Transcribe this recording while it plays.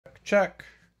check.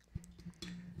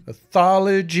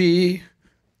 Ethology.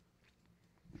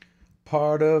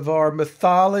 Part of our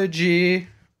mythology.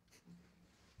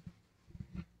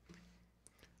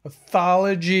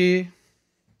 Ethology.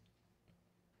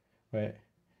 Wait.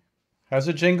 How's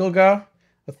the jingle go?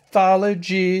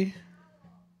 Ethology.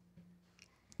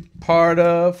 Part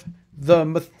of the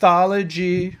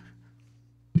mythology.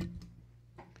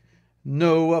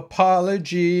 No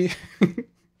apology.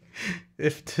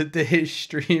 If today's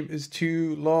stream is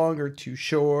too long or too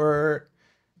short.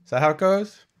 Is that how it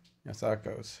goes? That's how it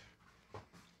goes.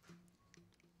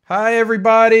 Hi,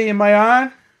 everybody. Am I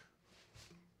on?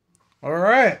 All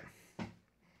right.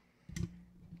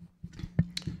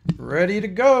 Ready to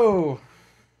go.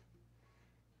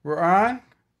 We're on.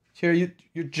 Hear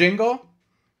your jingle.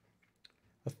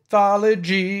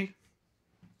 Ethology.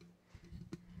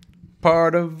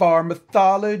 Part of our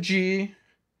mythology.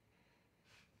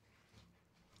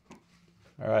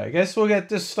 All right, I guess we'll get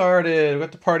this started. We'll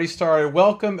get the party started.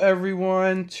 Welcome,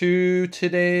 everyone, to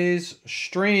today's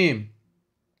stream.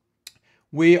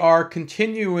 We are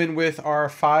continuing with our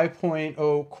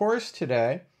 5.0 course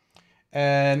today,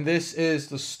 and this is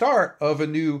the start of a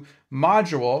new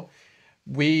module.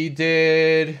 We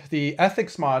did the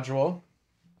ethics module,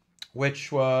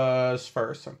 which was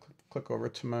first. I'll click over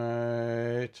to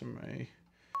my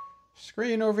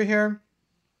screen over here.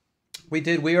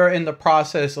 We are in the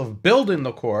process of building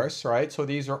the course, right? So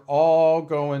these are all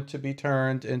going to be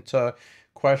turned into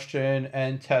question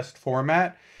and test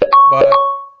format. But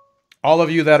all of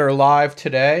you that are live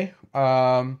today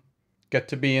get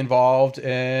to be involved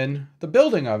in the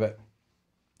building of it.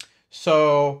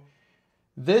 So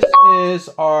this is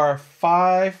our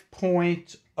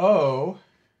 5.0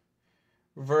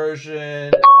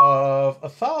 version of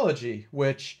Ethology,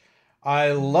 which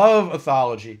I love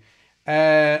Ethology.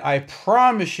 And I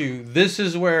promise you, this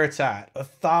is where it's at.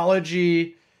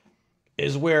 Ethology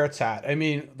is where it's at. I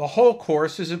mean, the whole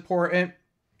course is important,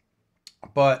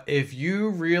 but if you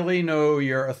really know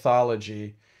your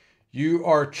ethology, you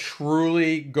are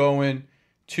truly going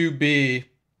to be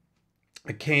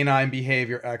a canine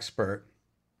behavior expert.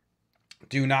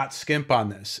 Do not skimp on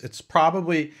this. It's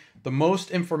probably the most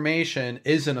information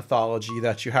is in ethology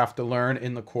that you have to learn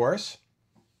in the course.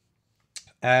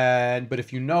 But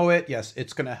if you know it, yes,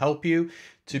 it's going to help you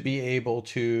to be able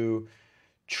to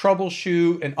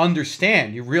troubleshoot and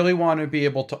understand. You really want to be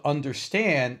able to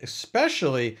understand,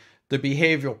 especially the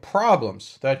behavioral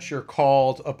problems that you're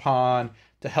called upon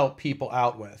to help people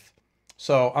out with.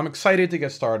 So I'm excited to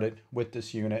get started with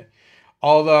this unit.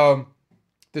 Although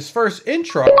this first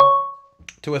intro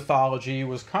to ethology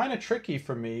was kind of tricky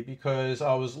for me because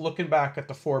I was looking back at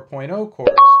the 4.0 course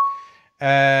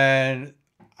and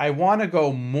I want to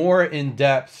go more in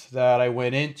depth that I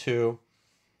went into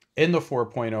in the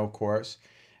 4.0 course.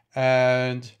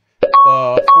 And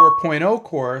the 4.0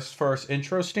 course first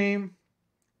intro stream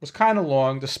was kind of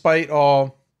long, despite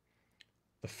all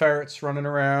the ferrets running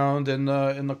around in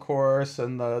the course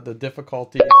and the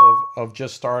difficulties of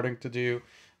just starting to do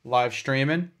live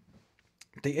streaming.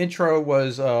 The intro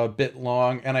was a bit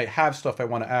long, and I have stuff I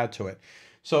want to add to it.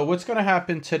 So what's going to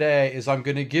happen today is I'm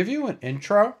going to give you an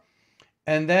intro,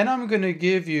 and then I'm going to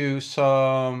give you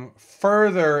some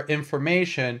further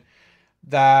information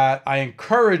that I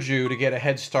encourage you to get a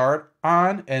head start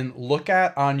on and look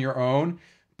at on your own.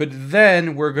 But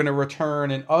then we're going to return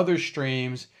in other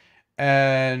streams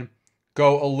and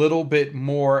go a little bit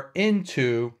more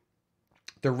into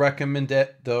the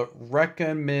recommended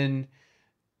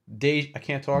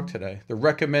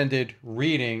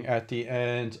reading at the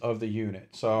end of the unit.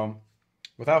 So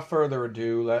without further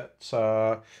ado, let's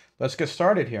get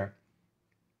started here.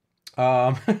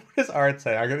 What does Art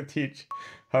say? I'm going to teach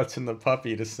Hudson the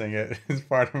puppy to sing it as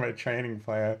part of my training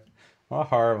plan. I'm a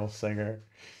horrible singer.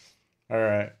 All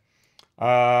right.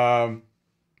 All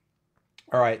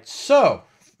right. So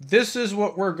this is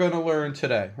what we're going to learn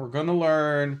today. We're going to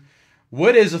learn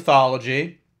what is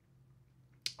ethology,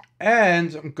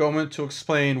 and I'm going to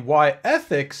explain why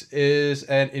ethics is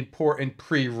an important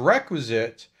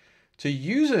prerequisite to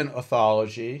using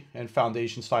ethology and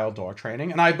foundation style dog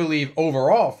training, and I believe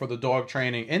overall for the dog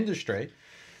training industry.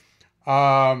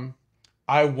 I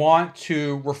want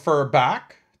to refer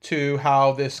back to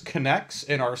how this connects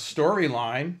in our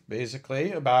storyline,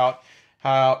 basically, about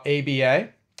how ABA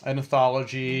and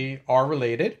ethology are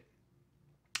related.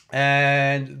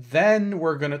 And then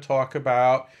we're going to talk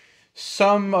about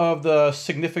some of the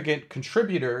significant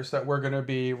contributors that we're going to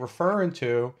be referring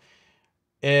to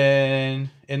in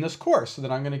this course. So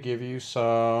then I'm going to give you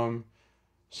some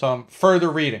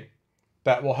further reading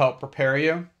that will help prepare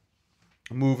you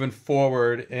moving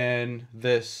forward in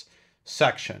this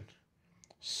section.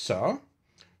 So,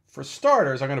 for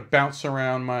starters, I'm going to bounce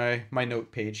around my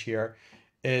note page here,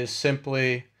 is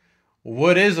simply,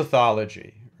 what is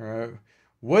ethology? Right?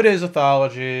 What is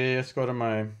ethology? Let's go to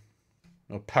my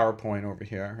PowerPoint over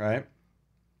here, right?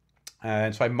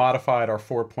 And so I modified our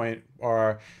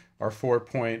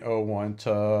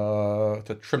 4.01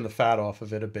 to trim the fat off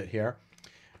of it a bit here.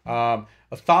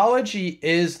 Ethology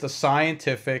is the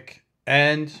scientific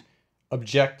and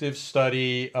objective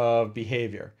study of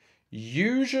behavior,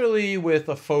 usually with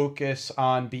a focus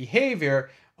on behavior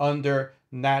under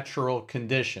natural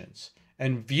conditions,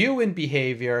 and viewing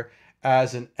behavior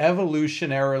as an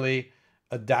evolutionarily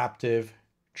adaptive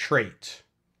trait.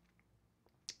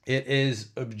 It is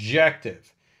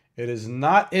objective. It is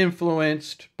not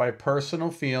influenced by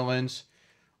personal feelings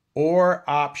or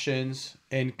options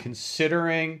in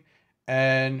considering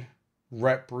and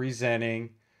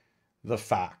representing the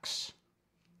facts.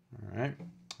 All right.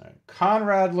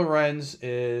 Konrad Lorenz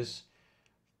is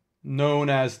known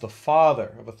as the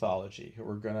father of ethology, who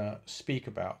we're going to speak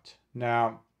about.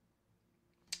 Now,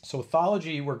 so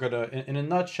ethology, we're going to, in a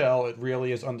nutshell, it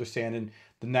really is understanding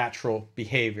the natural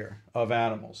behavior of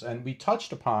animals. And we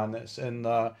touched upon this in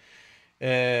the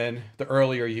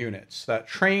earlier units, that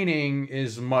training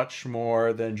is much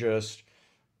more than just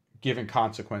giving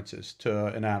consequences to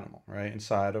an animal, right?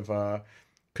 Inside of a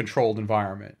controlled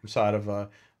environment, inside of a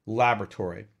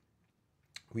laboratory.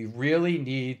 We really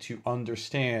need to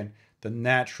understand the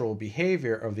natural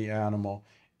behavior of the animal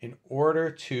in order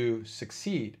to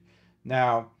succeed.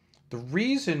 Now, the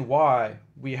reason why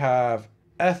we have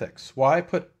ethics, why I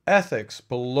put ethics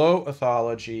below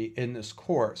ethology in this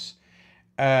course,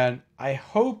 and I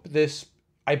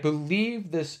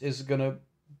believe this is going to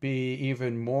be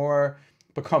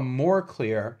become more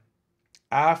clear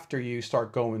after you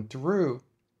start going through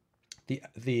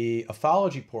the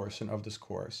ethology portion of this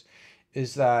course,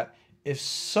 is that if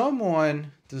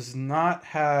someone does not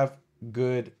have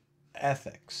good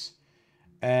ethics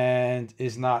and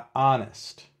is not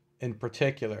honest in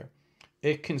particular,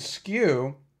 it can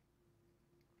skew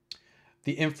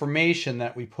the information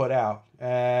that we put out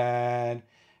and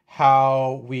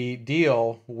how we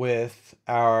deal with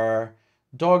our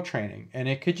dog training. And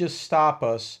it could just stop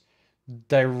us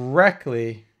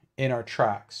directly in our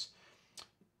tracks.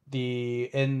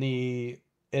 In the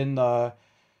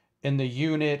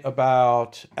unit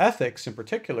about ethics in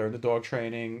particular, the dog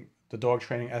training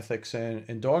ethics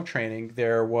and dog training,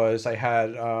 I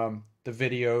had the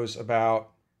videos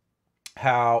about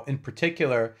how, in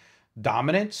particular,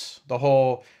 dominance, the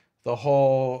whole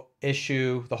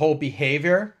issue, the whole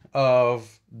behavior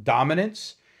of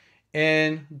dominance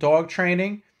in dog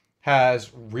training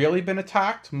has really been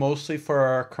attacked, mostly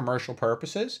for commercial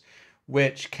purposes,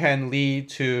 which can lead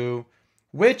to,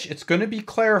 which it's going to be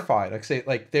clarified. Like I say,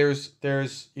 like there's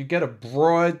you get a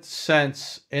broad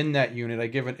sense in that unit. I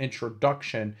give an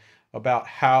introduction about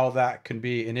how that can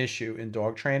be an issue in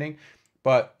dog training,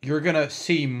 but you're going to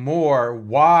see more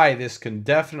why this can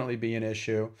definitely be an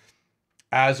issue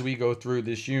as we go through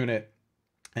this unit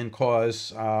and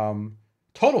cause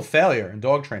total failure in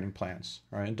dog training plans,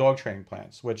 right? In dog training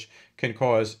plans, which can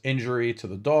cause injury to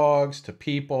the dogs, to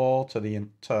people,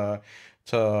 to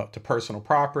personal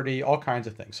property, all kinds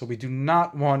of things. So we do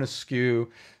not want to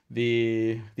skew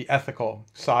the ethical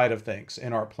side of things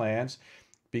in our plans,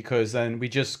 because then we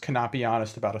just cannot be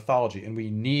honest about ethology, and we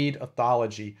need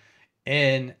ethology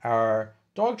in our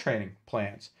dog training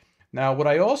plans. Now, what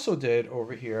I also did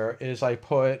over here is I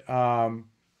put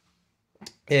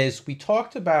we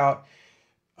talked about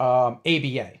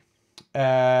ABA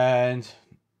and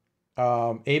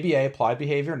ABA, applied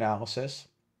behavior analysis,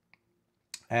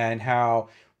 and how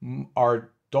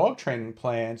our dog training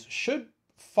plans should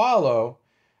follow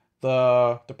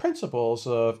the principles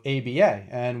of ABA,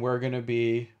 and we're going to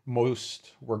be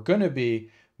most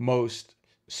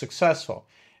successful.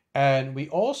 And we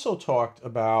also talked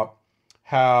about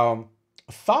how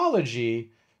ethology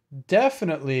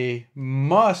definitely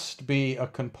must be a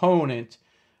component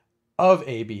of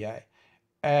ABA.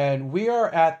 And we are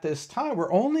at this time,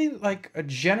 we're only like a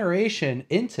generation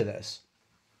into this,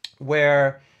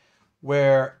 where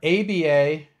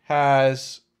ABA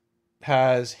is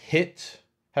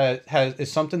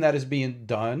something that is being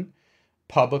done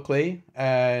publicly,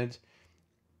 and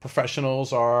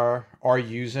professionals are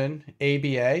using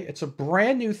ABA. It's a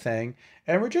brand new thing,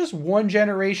 and we're just one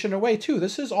generation away too.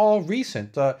 This is all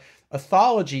recent.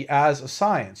 Ethology as a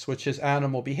science, which is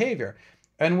animal behavior.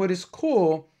 And what is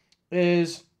cool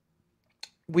is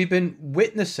we've been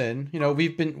witnessing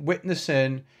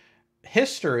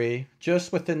history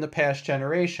just within the past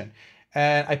generation.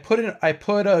 And I put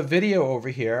a video over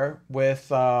here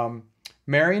with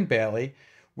Marion Bailey,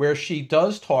 where she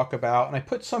does talk about, and I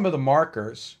put some of the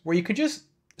markers where you could just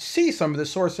see some of the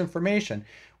source information.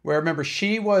 Where remember,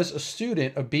 she was a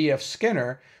student of B.F.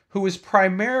 Skinner, who was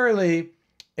primarily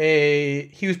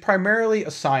he was primarily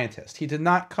a scientist. He did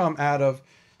not come out of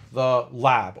the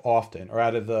lab often, or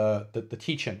out of the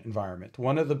teaching environment.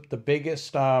 One of the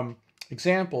biggest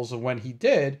examples of when he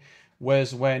did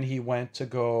was when he went to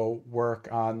go work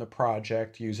on the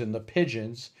project using the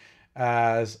pigeons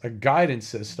as a guidance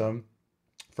system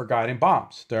for guiding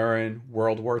bombs during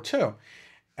World War II.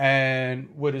 And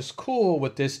what is cool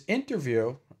with this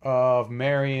interview of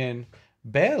Marion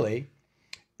Bailey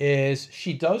is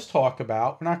she does talk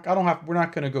about, we're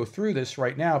not going to go through this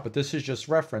right now, but this is just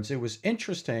reference. It was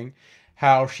interesting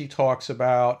how she talks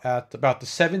about at about the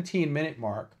 17-minute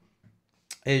mark,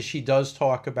 is she does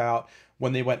talk about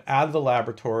when they went out of the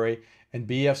laboratory and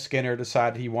B.F. Skinner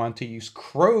decided he wanted to use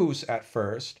crows at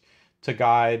first to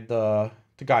guide the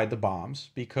bombs,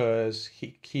 because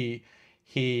he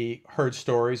heard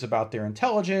stories about their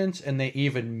intelligence, and they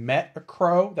even met a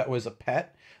crow that was a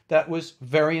pet that was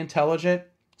very intelligent.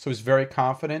 So he was very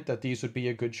confident that these would be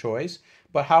a good choice.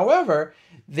 But however,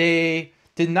 they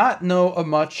did not know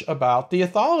much about the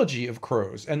ethology of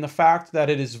crows and the fact that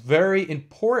it is very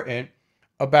important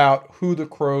about who the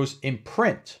crows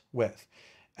imprint with.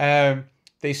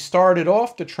 They started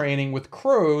off the training with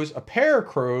crows, a pair of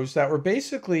crows that were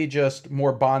basically just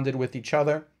more bonded with each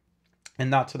other and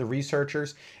not to the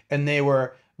researchers. And they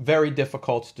were very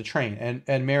difficult to train.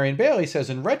 And Marion Bailey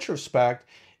says, in retrospect,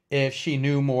 if she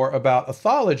knew more about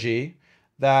ethology,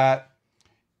 that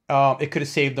it could have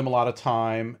saved them a lot of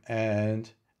time and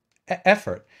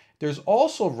effort. There's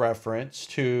also reference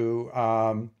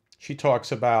to, she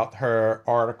talks about her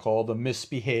article, The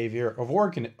Misbehavior of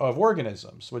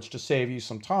Organisms, which, to save you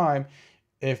some time,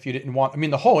 if you didn't want, I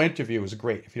mean, the whole interview was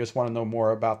great. If you just want to know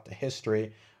more about the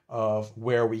history of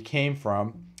where we came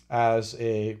from as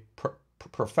a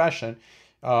profession,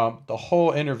 the whole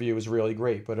interview was really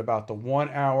great. But about the 1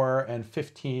 hour and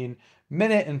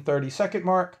 15-minute and 30-second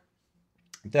mark,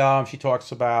 she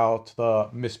talks about the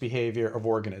misbehavior of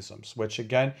organisms, which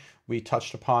again, we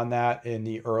touched upon that in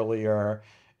the earlier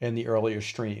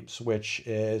streams, which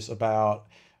is about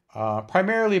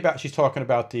primarily about, she's talking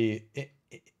about the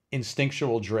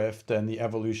instinctual drift and the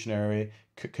evolutionary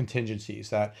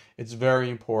contingencies, that it's very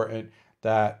important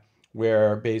that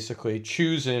we're basically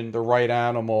choosing the right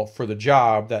animal for the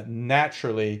job that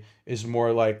naturally is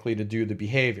more likely to do the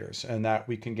behaviors, and that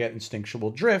we can get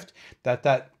instinctual drift,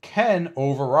 that can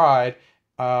override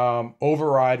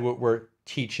what we're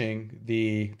teaching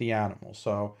the animal.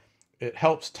 So it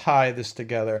helps tie this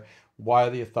together, why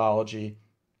the ethology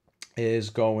is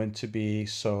going to be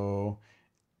so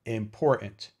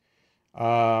important.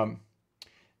 Now,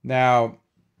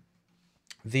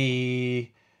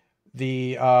 the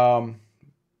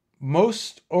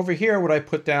most over here, what I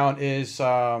put down is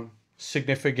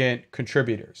significant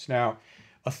contributors. Now,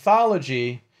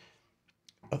 ethology,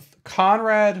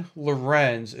 Konrad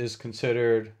Lorenz is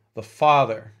considered the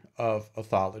father of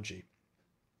ethology.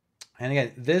 And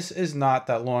again, this is not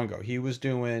that long ago. He was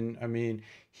doing, I mean,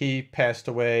 he passed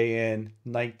away in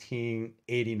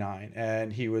 1989,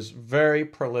 and he was very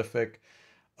prolific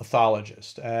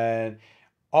ethologist. And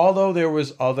although there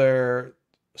was other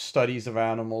studies of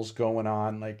animals going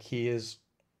on, like, he is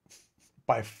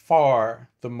by far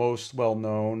the most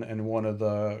well-known and one of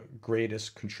the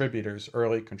greatest contributors,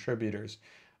 early contributors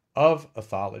of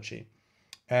ethology.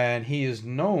 And he is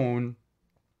known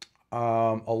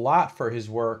a lot for his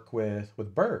work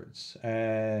with birds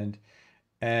and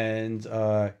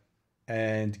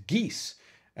geese,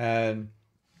 and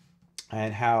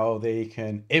how they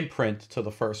can imprint to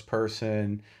the first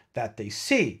person that they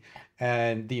see,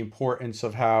 and the importance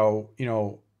of how, you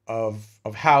know, of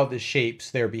how this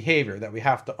shapes their behavior, that we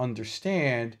have to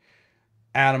understand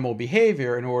animal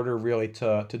behavior in order really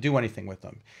to do anything with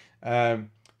them.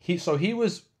 He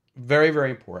was very, very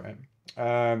important.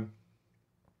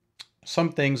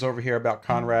 Some things over here about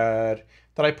Conrad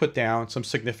that I put down, some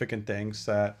significant things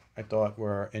that I thought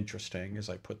were interesting, as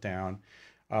I put down.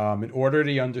 In order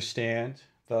to understand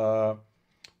the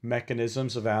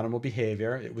mechanisms of animal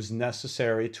behavior, it was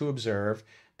necessary to observe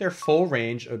their full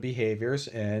range of behaviors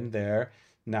in their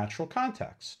natural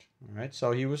context. All right,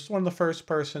 so he was one of the first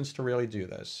persons to really do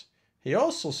this. He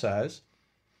also says,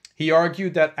 he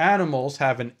argued that animals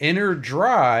have an inner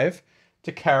drive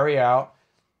to carry out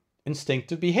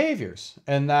instinctive behaviors,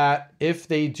 and that if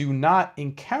they do not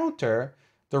encounter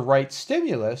the right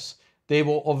stimulus, they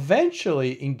will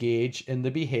eventually engage in the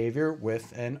behavior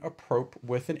with an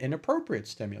inappropriate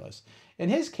stimulus. in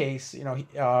his case,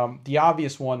 the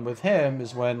obvious one with him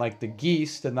is when like the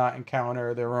geese did not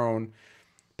encounter their own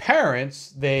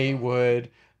parents, they would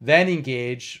then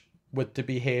engage with the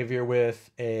behavior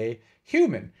with a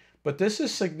human. But this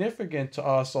is significant to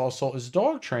us also as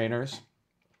dog trainers,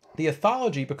 the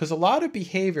ethology, because a lot of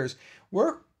behaviors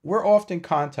we're often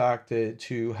contacted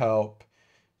to help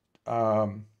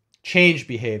um, change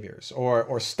behaviors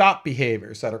or stop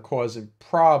behaviors that are causing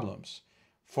problems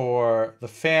for the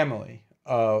family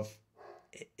of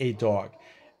a dog.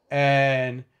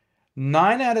 And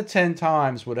 9 out of 10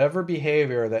 times, whatever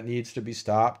behavior that needs to be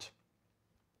stopped,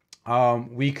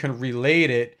 we can relate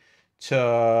it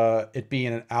to it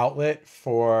being an outlet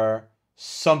for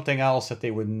something else that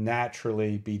they would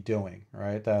naturally be doing,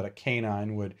 right? That a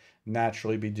canine would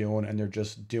naturally be doing, and they're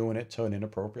just doing it to an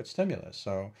inappropriate stimulus.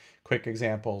 So, quick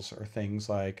examples are things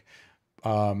like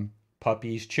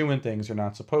puppies chewing things they're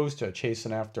not supposed to,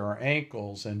 chasing after our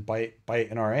ankles and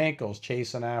biting our ankles,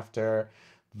 chasing after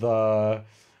the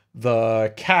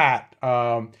cat,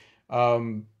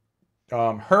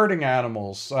 herding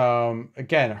animals,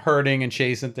 again, herding and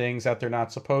chasing things that they're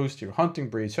not supposed to, hunting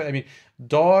breeds. So, I mean,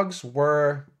 dogs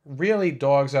were really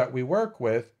dogs that we work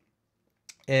with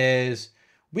is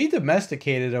we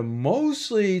domesticated them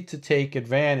mostly to take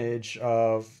advantage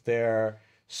of their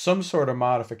some sort of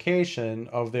modification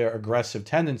of their aggressive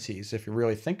tendencies. If you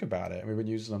really think about it, we've been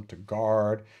using them to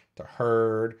guard, to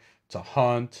herd, to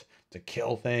hunt, to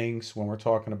kill things when we're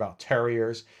talking about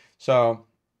terriers. So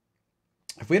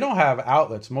if we don't have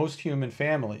outlets, most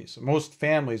families,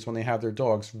 when they have their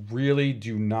dogs, really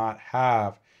do not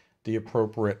have the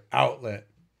appropriate outlet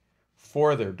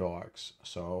for their dogs.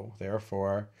 So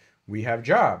therefore, we have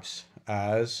jobs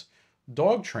as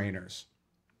dog trainers.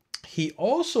 He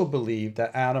also believed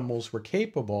that animals were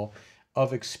capable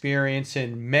of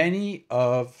experiencing many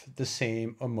of the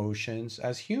same emotions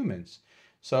as humans.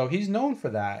 So he's known for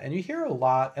that. And you hear a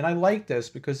lot, and I like this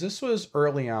because this was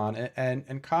early on,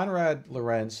 and Conrad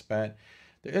Lorenz spent,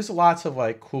 there is lots of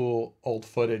like cool old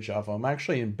footage of him. I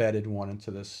actually embedded one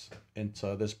into this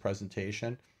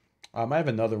presentation. I have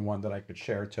another one that I could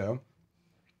share too.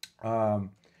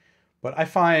 But I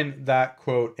find that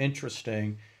quote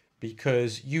interesting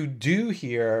because you do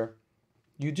hear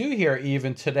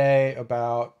even today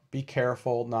about be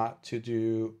careful not to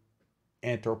do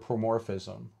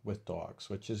anthropomorphism with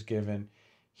dogs, which is given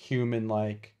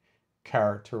human-like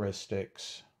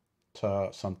characteristics to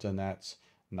something that's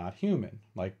not human,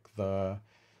 like the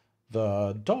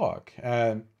dog.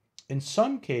 And in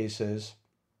some cases,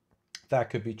 that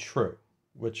could be true,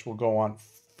 which will go on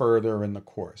further in the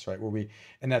course, right?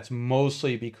 And that's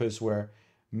mostly because we're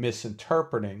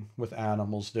misinterpreting what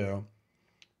animals do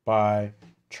by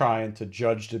trying to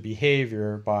judge the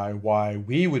behavior by why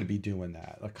we would be doing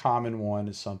that. A common one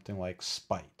is something like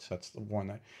spite. That's the one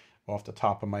that, off the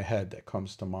top of my head, that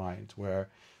comes to mind, where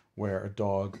a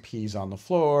dog pees on the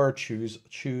floor,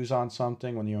 chews on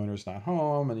something when the owner's not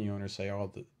home, and the owner say, "Oh,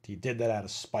 he did that out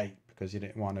of spite because he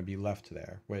didn't want to be left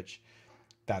there," which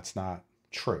that's not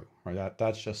true, right?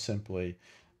 That's just simply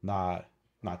not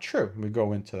true. We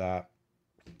go into that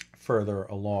further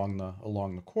along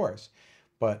the course,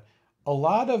 but a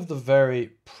lot of the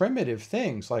very primitive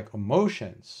things like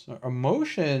emotions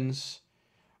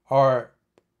are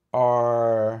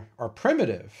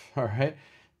primitive, all right?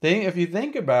 If you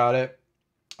think about it,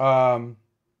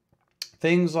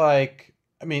 things like,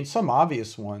 I mean, some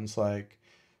obvious ones like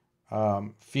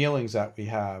feelings that we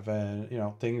have,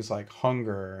 and things like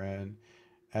hunger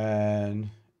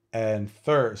and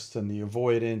thirst and the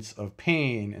avoidance of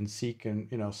pain and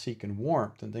seeking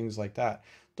warmth and things like that.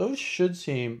 Those should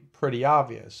seem pretty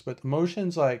obvious, but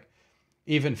emotions like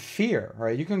even fear,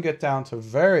 right? You can get down to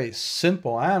very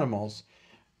simple animals,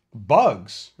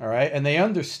 bugs, all right, and they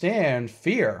understand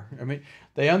fear. I mean,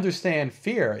 they understand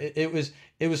fear. It was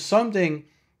something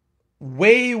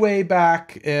way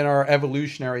back in our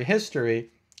evolutionary history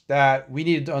that we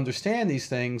needed to understand these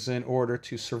things in order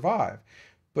to survive.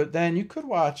 But then you could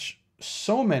watch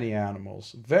so many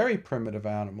animals, very primitive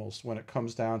animals, when it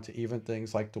comes down to even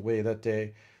things like the way that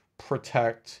they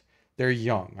protect their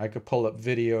young. I could pull up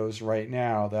videos right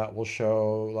now that will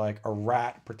show like a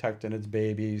rat protecting its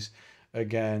babies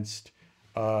against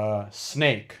a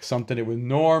snake, something it would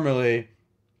normally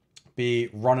be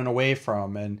running away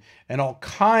from, and all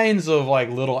kinds of like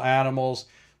little animals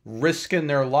risking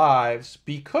their lives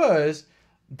because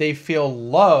they feel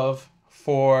love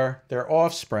for their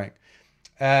offspring.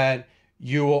 And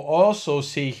you will also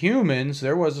see humans.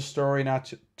 There was a story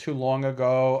not too long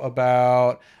ago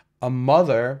about a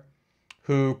mother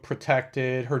who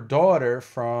protected her daughter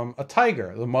from a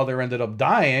tiger. The mother ended up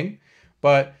dying,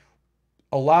 but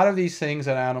a lot of these things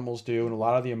that animals do and a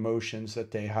lot of the emotions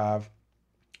that they have,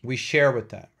 we share with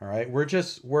them. All right.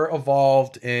 We're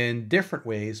evolved in different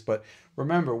ways, but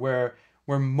remember, we're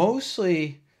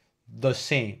mostly the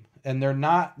same. And they're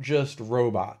not just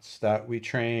robots that we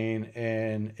train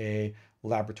in a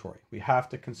laboratory. We have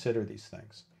to consider these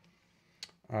things.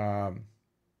 Um,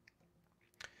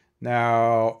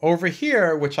 Now over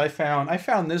here, which I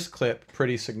found this clip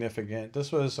pretty significant.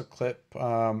 This was a clip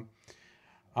on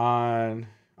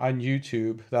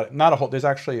YouTube that not a whole. There's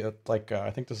actually I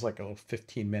think this is like a little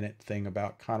 15-minute thing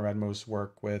about Conrad Moh's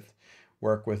work with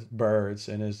birds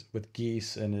and his with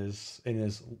geese in his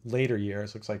later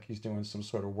years. Looks like he's doing some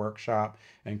sort of workshop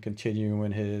and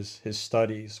continuing his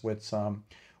studies with some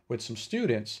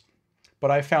students.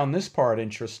 But I found this part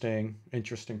interesting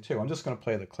too. I'm just going to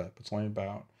play the clip. It's only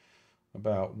about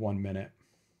 1 minute.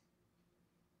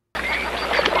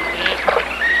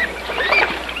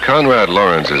 Conrad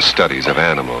Lorenz's studies of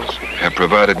animals have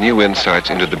provided new insights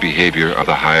into the behavior of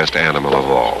the highest animal of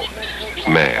all,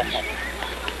 man.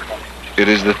 It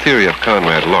is the theory of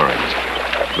Conrad Lorenz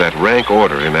that rank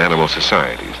order in animal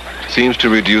societies seems to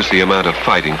reduce the amount of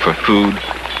fighting for food,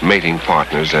 mating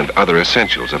partners, and other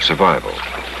essentials of survival.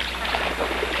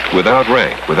 Without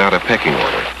rank, without a pecking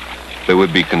order, there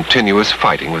would be continuous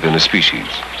fighting within a species.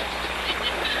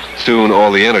 Soon,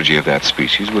 all the energy of that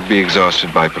species would be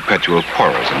exhausted by perpetual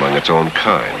quarrels among its own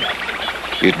kind.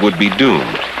 It would be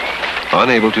doomed,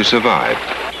 unable to survive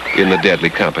in the deadly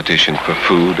competition for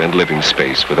food and living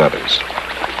space with others.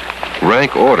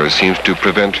 Rank order seems to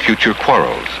prevent future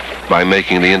quarrels by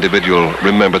making the individual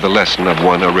remember the lesson of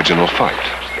one original fight.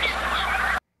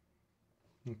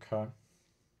 Okay.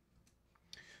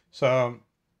 So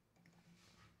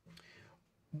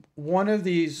one of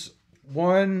the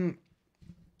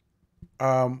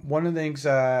things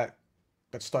that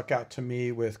stuck out to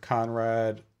me with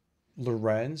Conrad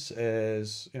Lorenz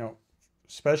is,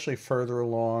 especially further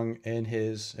along in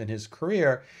his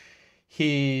career,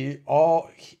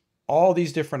 all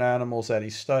these different animals that he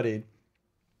studied,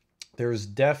 there's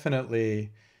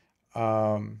definitely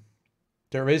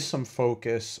there is some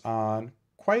focus on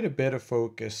quite a bit of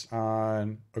focus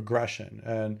on aggression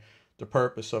and the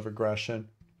purpose of aggression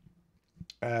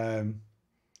and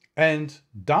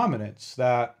dominance,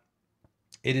 that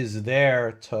it is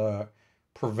there to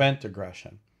prevent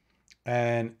aggression.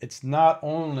 And it's not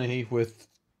only with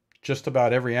just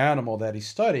about every animal that he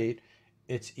studied,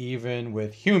 it's even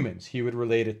with humans. He would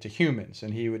relate it to humans,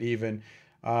 and he would even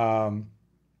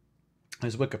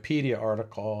his Wikipedia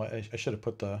article, I should have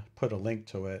put a link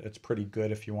to it. It's pretty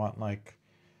good if you want like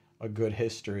a good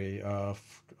history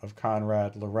of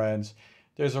Conrad Lorenz.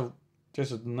 There's a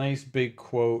nice big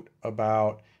quote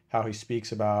about how he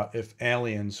speaks about if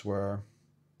aliens were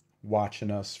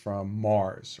watching us from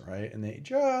Mars, right? And they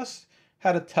just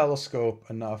had a telescope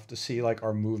enough to see like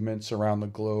our movements around the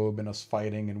globe and us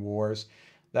fighting in wars,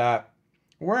 that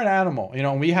we're an animal.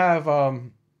 We have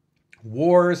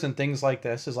wars and things like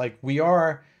this. Is like we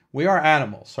are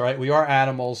animals, right? We are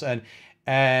animals,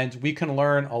 and we can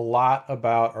learn a lot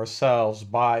about ourselves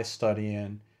by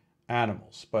studying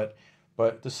animals. But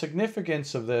the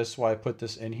significance of this, why I put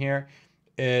this in here,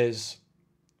 is,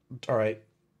 all right,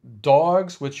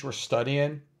 dogs, which we're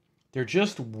studying, they're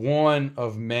just one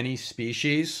of many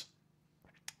species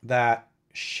that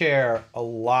share a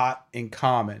lot in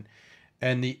common.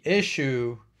 And the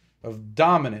issue of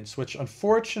dominance, which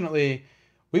unfortunately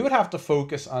we would have to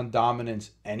focus on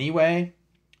dominance anyway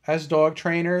as dog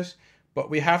trainers, but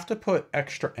we have to put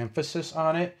extra emphasis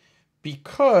on it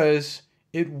because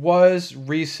it was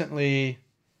recently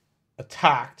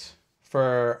attacked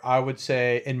for, I would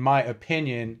say, in my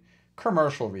opinion,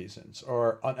 commercial reasons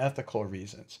or unethical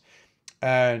reasons.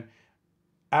 And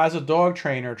as a dog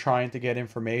trainer trying to get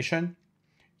information,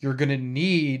 you're going to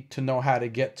need to know how to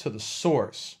get to the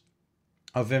source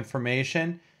of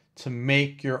information to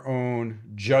make your own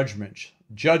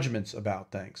judgments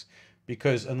about things.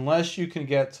 Because unless you can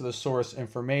get to the source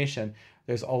information,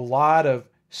 there's a lot of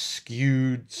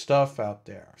skewed stuff out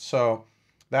there. So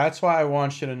that's why I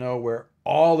want you to know where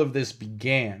all of this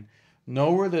began.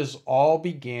 Know where this all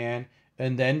began,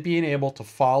 and then being able to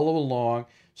follow along.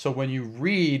 So when you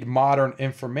read modern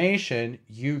information,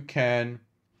 you can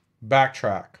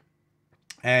backtrack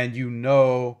and you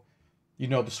know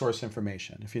the source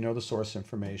information. If you know the source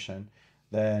information,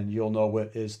 then you'll know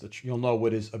what is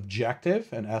objective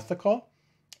and ethical,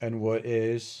 and what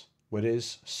is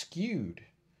skewed.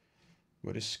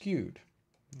 What is skewed?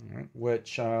 All right,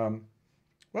 which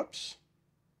whoops,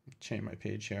 change my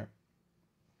page here.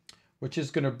 Which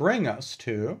is going to bring us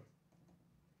to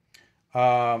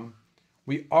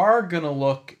we are going to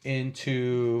look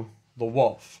into the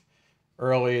wolf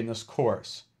early in this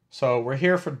course. So we're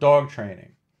here for dog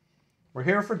training. We're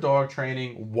here for dog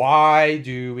training. Why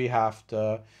do we have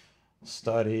to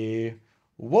study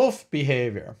wolf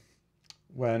behavior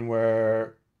when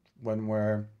we're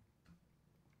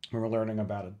learning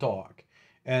about a dog?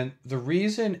 And the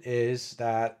reason is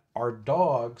that our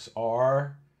dogs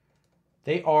are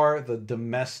the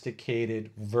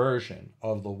domesticated version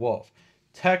of the wolf.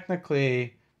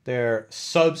 Technically, they're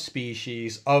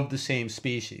subspecies of the same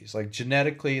species. Like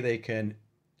genetically, they can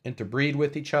interbreed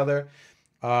with each other.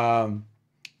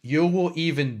 You will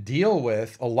even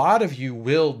a lot of you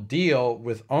will deal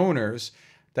with owners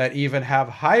that even have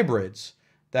hybrids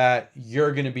that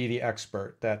you're going to be the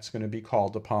expert that's going to be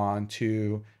called upon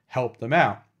to help them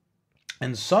out.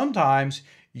 And sometimes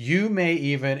you may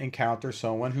even encounter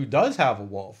someone who does have a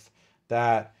wolf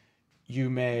that you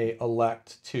may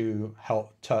elect to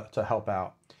help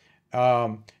out.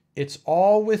 It's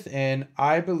all within,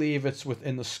 I believe it's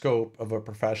within the scope of a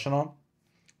professional,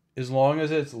 as long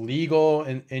as it's legal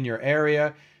in your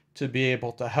area, to be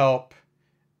able to help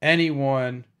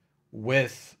anyone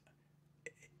with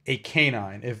a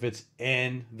canine if it's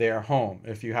in their home,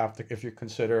 if you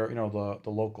consider, the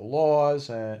local laws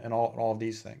and all of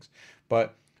these things.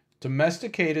 But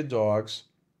domesticated dogs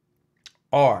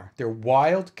their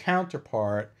wild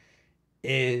counterpart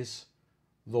is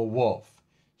the wolf.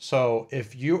 So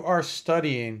if you are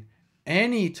studying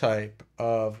any type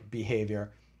of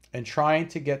behavior and trying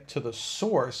to get to the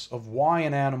source of why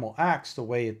an animal acts the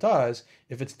way it does,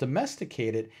 if it's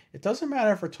domesticated, it doesn't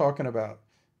matter if we're talking about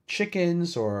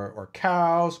chickens or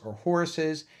cows or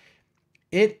horses.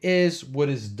 It is what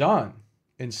is done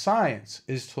in science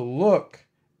is to look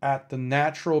at the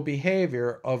natural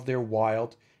behavior of their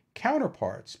wild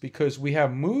counterparts, because we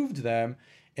have moved them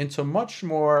into much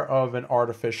more of an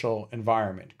artificial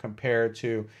environment compared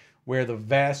to where the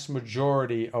vast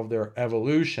majority of their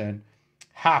evolution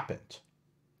happened.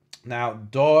 Now,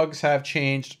 dogs have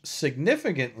changed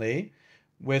significantly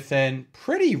within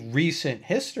pretty recent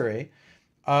history,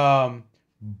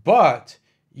 but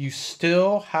you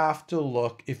still have to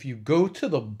look. If you go to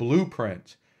the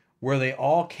blueprint where they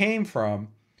all came from,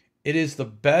 it is the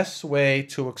best way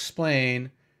to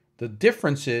explain the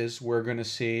differences we're going to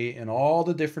see in all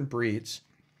the different breeds,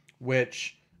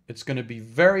 which it's going to be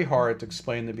very hard to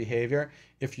explain the behavior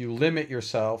if you limit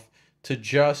yourself to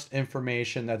just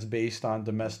information that's based on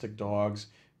domestic dogs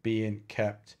being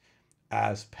kept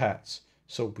as pets.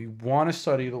 So we want to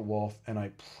study the wolf, and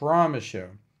I promise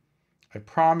you,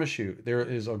 there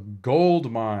is a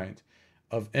gold mine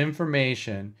of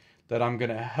information that I'm going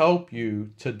to help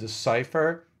you to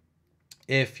decipher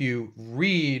if you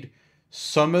read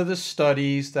some of the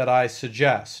studies that I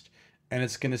suggest. And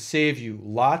it's going to save you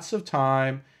lots of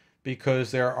time,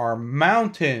 because there are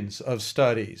mountains of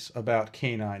studies about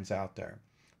canines out there.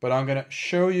 But I'm going to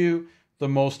show you the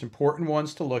most important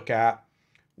ones to look at,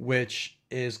 which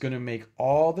is going to make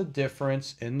all the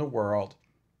difference in the world.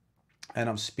 And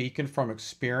I'm speaking from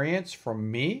experience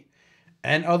from me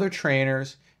and other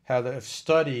trainers how they have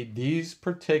studied these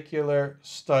particular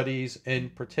studies in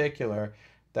particular,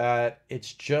 that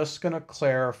it's just going to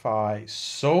clarify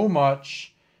so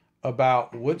much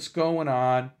about what's going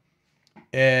on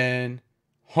in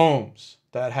homes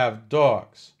that have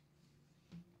dogs.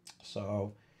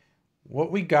 So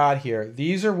what we got here,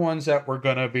 these are ones that we're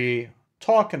going to be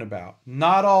talking about.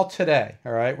 Not all today,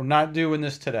 all right? We're not doing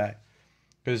this today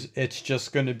because it's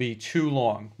just going to be too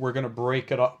long. We're going to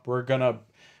break it up. Break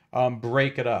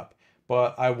it up.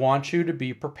 But I want you to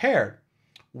be prepared.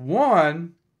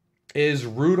 One is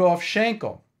Rudolf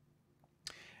Schenkel.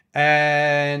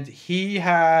 And he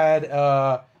had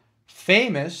a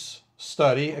famous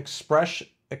study,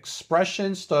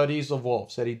 expression studies of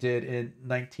wolves, that he did in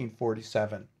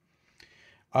 1947.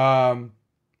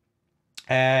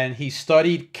 And he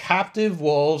studied captive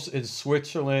wolves in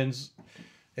Switzerland.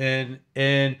 And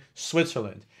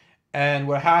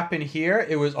what happened here,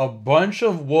 it was a bunch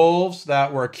of wolves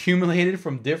that were accumulated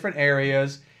from different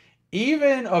areas,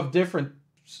 even of different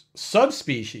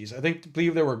subspecies. I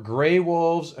believe there were gray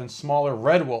wolves and smaller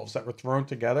red wolves that were thrown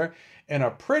together in a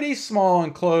pretty small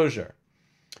enclosure.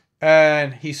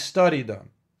 And he studied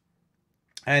them.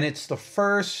 And it's the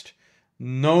first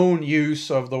known use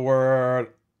of the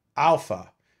word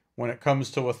alpha when it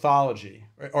comes to ethology,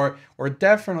 or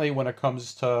definitely when it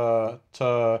comes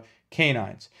to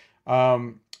canines.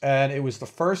 And it was the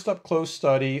first up-close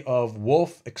study of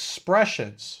wolf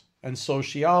expressions and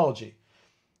sociology.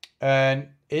 And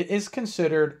it is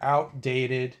considered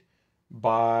outdated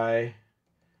by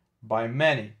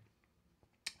many.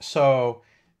 So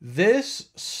this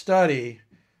study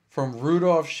from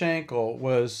Rudolf Schenkel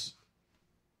was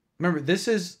remember, this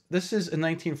is in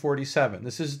 1947.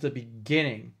 This is the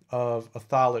beginning of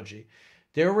ethology.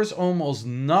 There was almost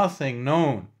nothing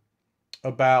known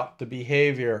about the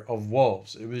behavior of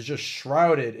wolves. It was just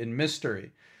shrouded in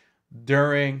mystery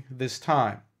during this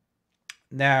time.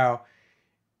 Now,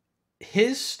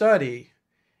 his study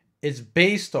is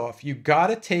based off, you got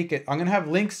to take it. I'm going to have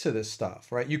links to this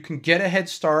stuff, right? You can get a head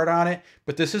start on it,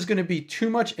 but this is going to be too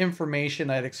much information.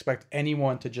 I'd expect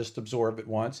anyone to just absorb at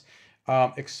once,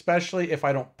 especially if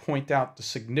I don't point out the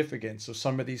significance of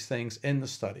some of these things in the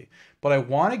study. But I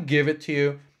want to give it to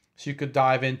you so you could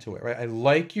dive into it, right? I'd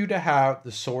like you to have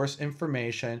the source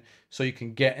information so you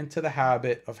can get into the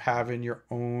habit of having your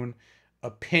own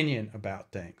opinion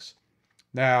about things.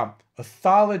 Now,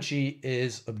 ethology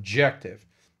is objective.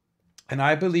 And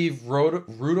I believe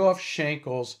Rudolf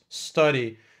Schenkel's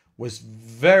study was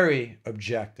very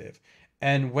objective.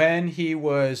 And when he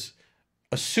was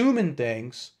assuming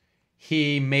things,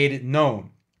 he made it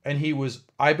known. And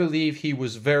I believe he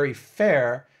was very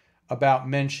fair about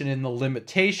mentioning the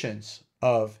limitations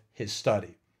of his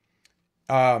study.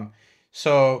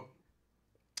 So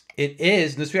it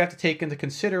is, and this we have to take into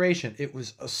consideration, it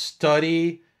was a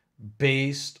study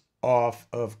based off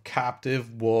of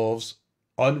captive wolves,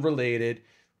 unrelated,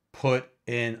 put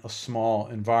in a small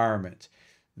environment.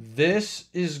 This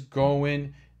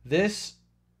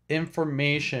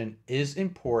information is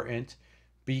important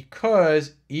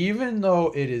because even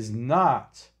though it is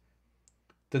not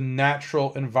the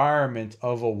natural environment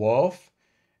of a wolf,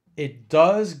 it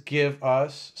does give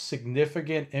us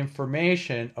significant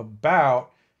information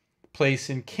about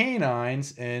placing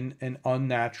canines in an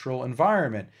unnatural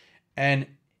environment. And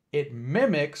it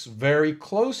mimics very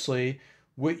closely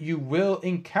what you will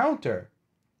encounter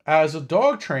as a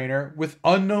dog trainer with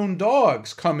unknown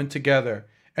dogs coming together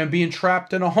and being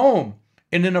trapped in a home,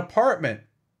 in an apartment.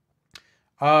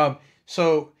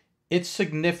 So it's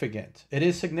significant. It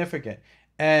is significant.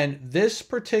 And this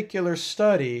particular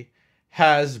study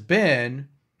has been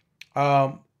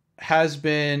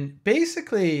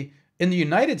basically, in the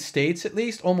United States at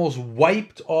least, almost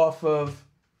wiped off of,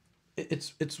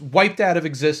 it's wiped out of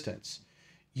existence.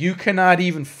 You cannot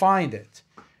even find it.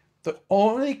 The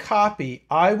only copy,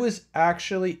 I was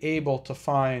actually able to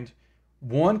find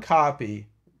one copy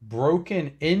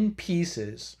broken in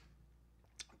pieces,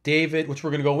 which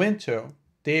we're going to go into,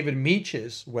 David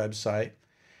Meach's website,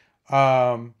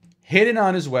 hidden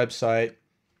on his website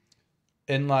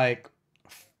in like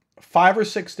 5 or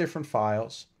 6 different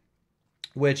files,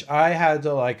 which I had to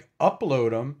upload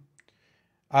them.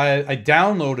 I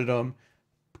downloaded them,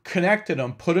 connected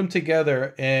them, put them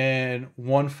together in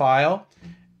one file.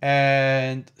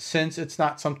 And since it's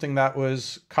not something that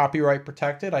was copyright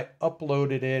protected, I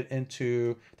uploaded it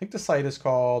into, I think the site is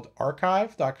called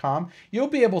archive.com. You'll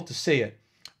be able to see it,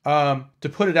 to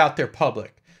put it out there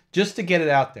public, just to get it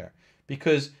out there.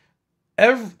 Because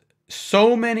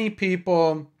so many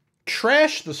people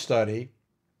trashed the study,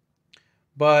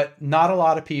 but not a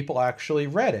lot of people actually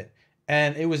read it.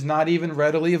 And it was not even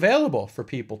readily available for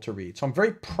people to read. So I'm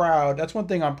very proud. That's one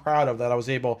thing I'm proud of, that I was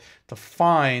able to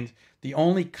find the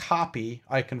only copy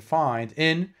I can find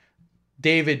in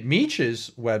David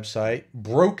Meach's website,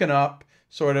 broken up,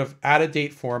 sort of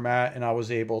out-of-date format, and I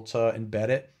was able to embed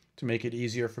it to make it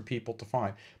easier for people to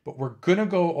find. But we're gonna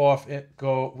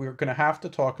we're gonna have to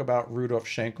talk about Rudolf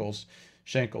Schenkel's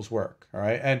work, all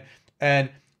right?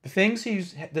 And the things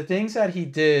that he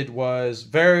did was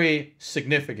very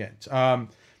significant.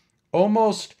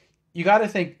 Almost, you got to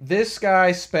think, this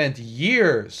guy spent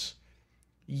years.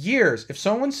 If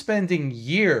someone's spending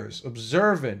years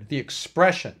observing the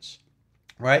expressions,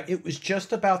 right? It was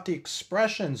just about the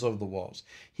expressions of the wolves.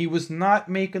 He was not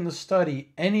making the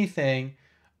study anything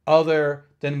other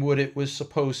than what it was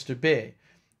supposed to be,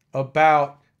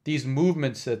 about these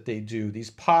movements that they do, these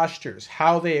postures,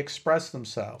 how they express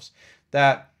themselves.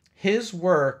 That his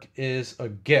work is a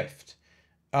gift.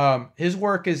 His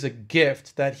work is a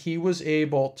gift that he was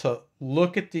able to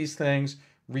look at these things,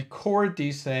 record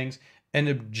these things, and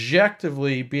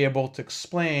objectively be able to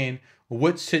explain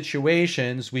what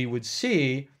situations we would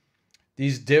see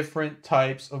these different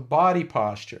types of body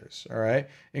postures, all right?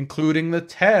 Including the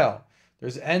tail.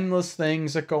 There's endless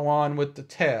things that go on with the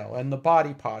tail and the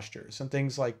body postures and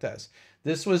things like this.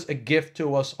 This was a gift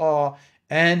to us all,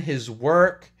 and his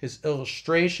work, his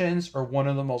illustrations are one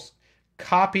of the most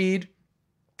copied.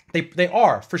 They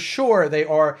are, for sure they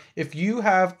are. If you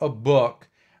have a book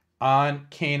on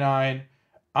canine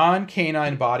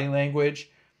body language,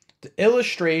 the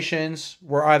illustrations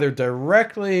were either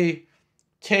directly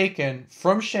taken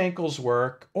from Schenkel's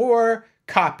work or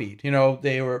copied.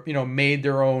 They were, made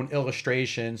their own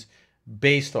illustrations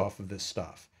based off of this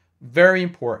stuff. Very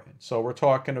important. So we're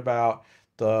talking about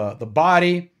the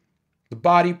body, the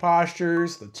body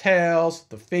postures, the tails,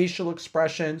 the facial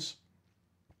expressions.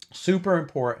 Super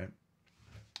important.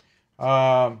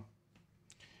 Um,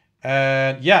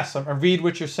 and yes, I read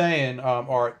what you're saying,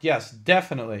 Art. Yes,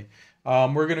 definitely.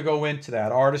 We're going to go into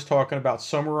that. Art is talking about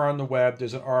somewhere on the web,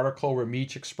 there's an article where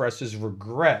Meach expresses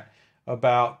regret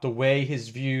about the way his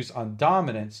views on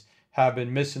dominance have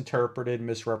been misinterpreted,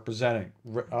 misrepresented.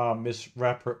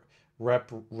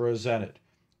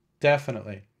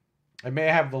 Definitely. I may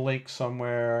have the link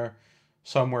somewhere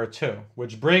too,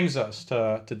 which brings us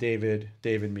to David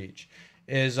Meach.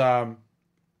 Is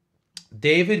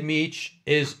David Meach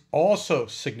is also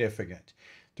significant.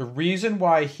 The reason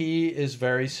why he is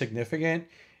very significant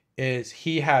is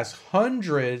he has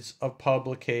hundreds of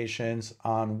publications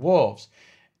on wolves.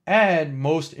 And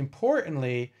most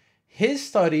importantly, his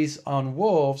studies on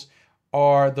wolves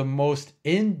are the most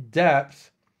in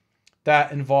depth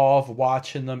that involve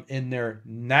watching them in their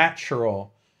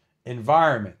natural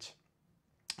environment.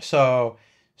 So,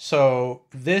 so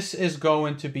this is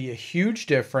going to be a huge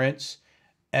difference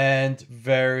and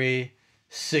very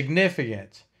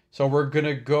significant. So we're going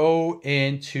to go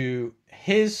into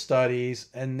his studies,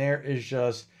 and there is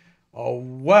just a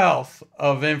wealth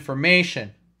of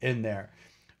information in there.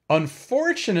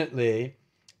 Unfortunately,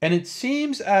 and it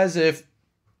seems as if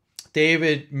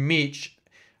David Meach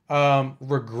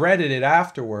regretted it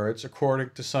afterwards, according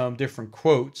to some different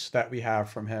quotes that we have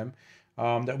from him.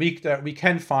 That we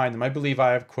can find them. I believe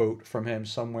I have a quote from him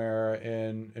somewhere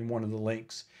in one of the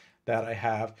links that I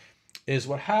have. Is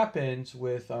what happens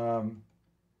with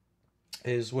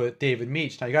David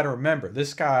Meach. Now you got to remember,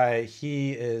 this guy,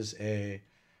 he is a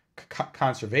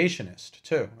conservationist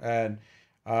too, and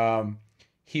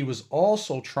he was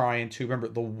also trying to remember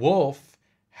the wolf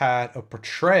had a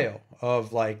portrayal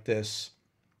of like this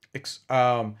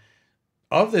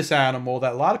of this animal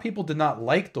that a lot of people did not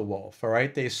like the wolf. All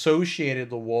right, they associated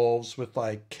the wolves with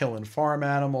like killing farm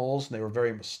animals, and they were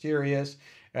very mysterious.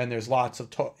 And there's lots of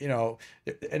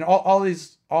and all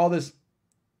this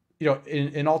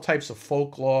in all types of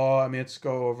folklore. I mean, let's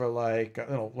go over like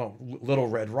Little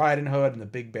Red Riding Hood and the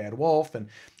Big Bad Wolf, and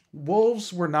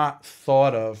wolves were not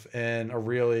thought of in a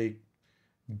really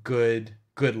good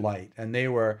light, and they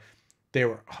were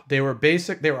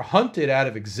hunted out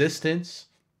of existence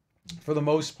for the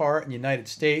most part in the United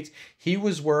States. He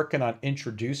was working on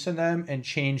introducing them and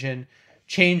changing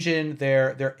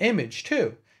their image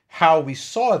too, how we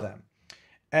saw them.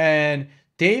 And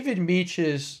David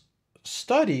Meach's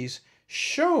studies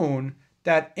shown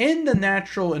that in the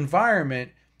natural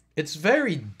environment, it's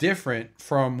very different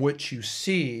from what you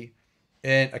see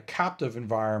in a captive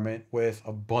environment with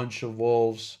a bunch of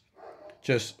wolves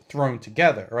just thrown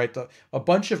together, right? A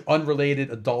bunch of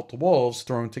unrelated adult wolves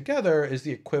thrown together is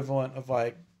the equivalent of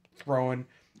like throwing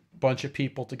a bunch of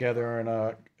people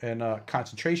together in a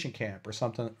concentration camp or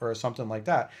something like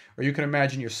that. Or you can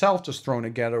imagine yourself just thrown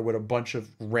together with a bunch of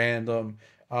random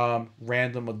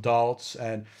adults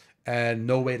and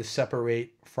no way to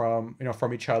separate from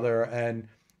each other, and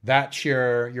that's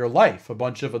your life, a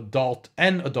bunch of adult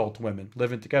women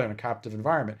living together in a captive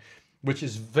environment, which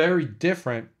is very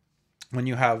different when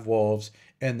you have wolves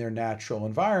in their natural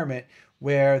environment,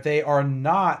 where they are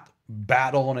not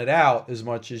battling it out as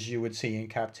much as you would see in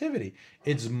captivity.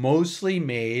 It's mostly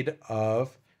made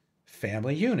of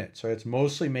family units, right? It's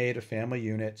mostly made of family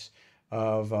units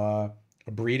of a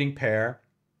breeding pair,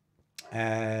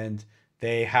 and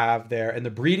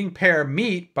the breeding pair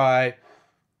meet by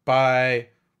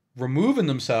removing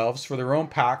themselves for their own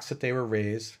packs that they were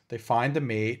raised. They find a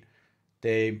mate,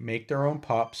 they make their own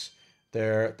pups.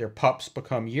 Their pups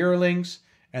become yearlings,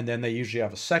 and then they usually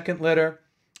have a second litter,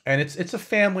 and it's a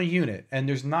family unit, and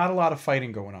there's not a lot of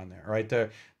fighting going on there, right? The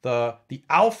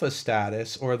alpha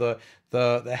status, or the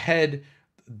head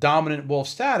dominant wolf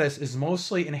status, is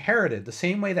mostly inherited the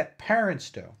same way that parents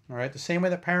do, all right? The same way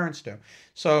that parents do.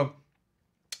 So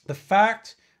the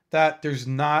fact that there's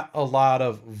not a lot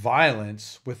of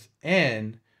violence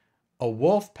within a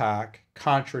wolf pack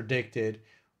contradicted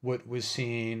what was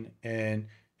seen in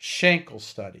Schenkel's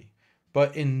study,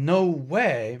 but in no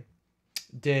way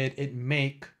did it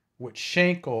make what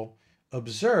Schenkel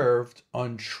observed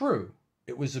untrue.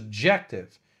 It was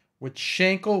objective. What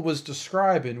Schenkel was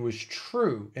describing was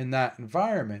true in that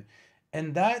environment,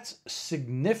 and that's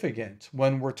significant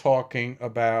when we're talking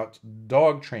about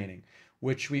dog training,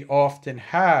 which we often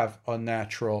have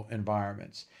unnatural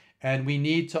environments, and we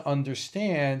need to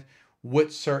understand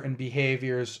what certain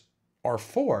behaviors are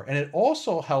for. And it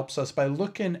also helps us by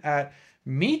looking at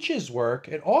Meach's work.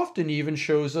 It often even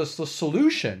shows us the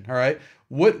solution, all right?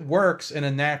 What works in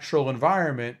a natural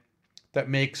environment that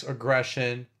makes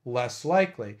aggression less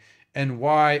likely, and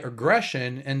why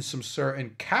aggression in some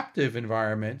certain captive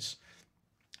environments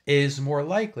is more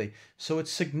likely. So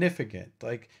it's significant.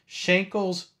 Like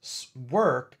Schenkel's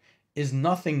work is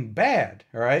nothing bad,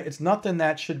 all right? It's nothing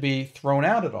that should be thrown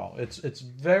out at all. It's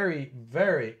very,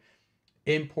 very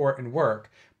important work.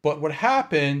 But what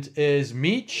happened is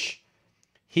Meech,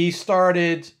 he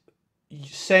started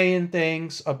saying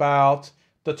things about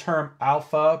the term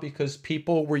alpha because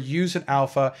people were using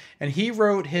alpha, and he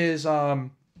wrote his I'll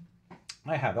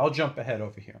jump ahead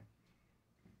over here.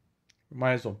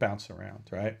 Might as well bounce around,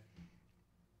 right?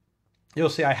 You'll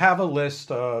see I have a list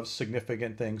of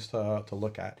significant things to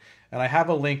look at. And I have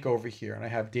a link over here, and I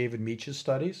have David Meech's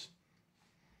studies.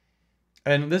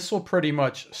 And this will pretty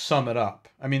much sum it up.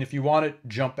 I mean, if you want to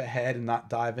jump ahead and not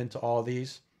dive into all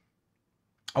these,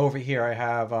 over here I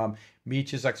have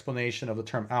Meech's explanation of the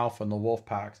term alpha and the wolf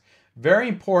packs. Very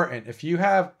important. If you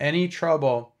have any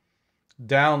trouble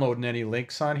downloading any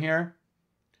links on here,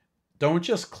 don't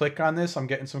just click on this. I'm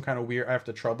getting some kind of weird, I have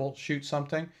to troubleshoot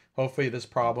something. Hopefully this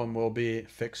problem will be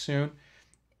fixed soon.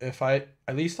 If I,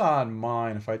 at least on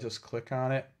mine, if I just click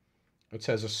on it, it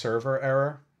says a server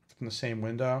error from the same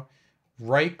window.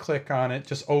 Right click on it,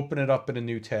 just open it up in a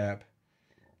new tab.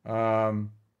 Or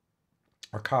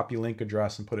copy link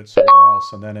address and put it somewhere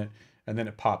else, and then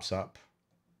it pops up.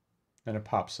 And it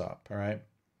pops up, all right?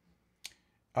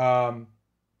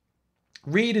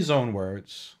 Read his own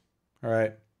words, all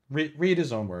right? Read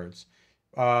his own words.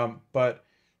 But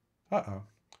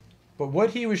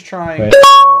what he was trying to do,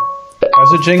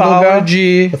 as a jingle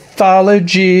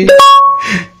ethology,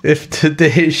 if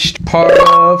today's part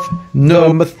of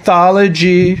no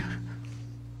mythology,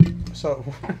 so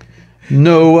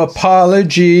no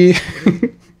apology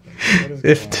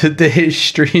if today's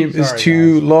stream is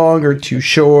too long or too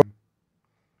short.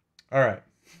 All right.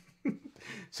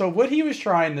 So what he was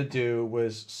trying to do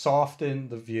was soften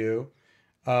the view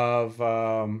of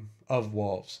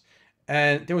wolves.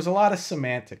 And there was a lot of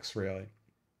semantics, really.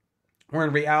 Where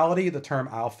in reality, the term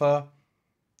alpha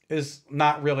is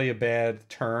not really a bad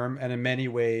term. And in many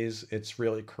ways, it's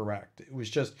really correct. It was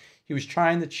just, he was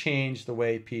trying to change the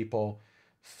way people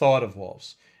thought of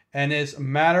wolves. And as a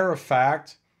matter of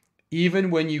fact,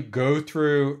 even when you go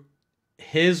through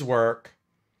his work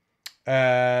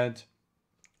and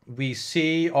we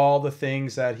see all the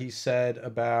things that he said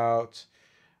about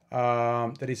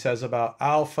alpha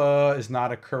is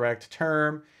not a correct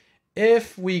term.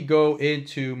 If we go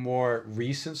into more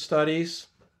recent studies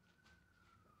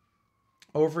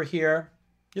over here,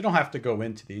 you don't have to go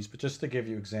into these, but just to give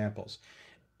you examples.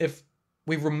 If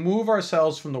we remove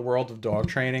ourselves from the world of dog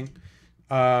training,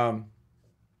 and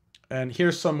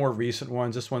here's some more recent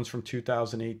ones. This one's from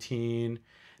 2018.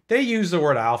 They use the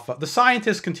word alpha. The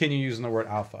scientists continue using the word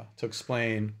alpha to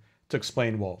explain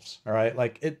wolves. All right,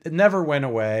 like it never went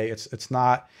away. It's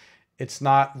not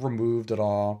removed at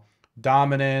all.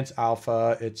 Dominance,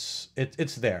 alpha, it's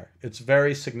there. It's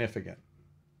very significant.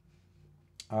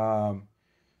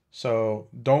 So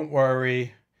don't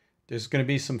worry. There's going to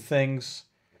be some things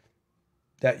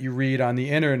that you read on the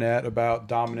internet about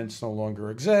dominance no longer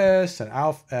exists, and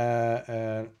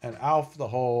alpha, the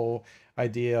whole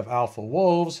idea of alpha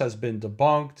wolves has been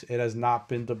debunked. It has not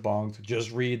been debunked.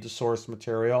 Just read the source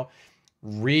material.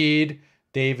 Read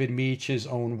David Meech's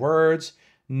own words.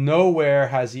 Nowhere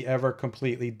has he ever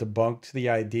completely debunked the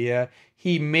idea.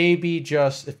 He maybe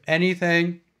just, if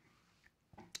anything,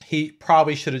 he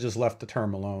probably should have just left the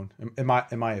term alone, in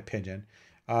my opinion.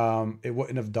 It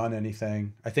wouldn't have done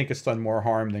anything. I think it's done more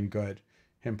harm than good,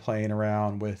 him playing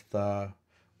around with the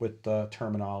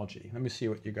terminology. Let me see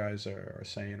what you guys are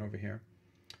saying over here.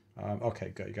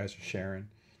 Okay, good. You guys are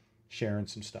sharing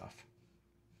some stuff.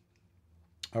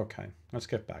 Okay, let's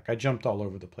get back. I jumped all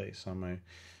over the place on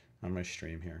my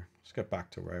stream here. Let's get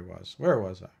back to where I was. Where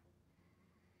was I?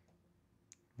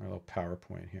 My little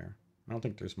PowerPoint here. I don't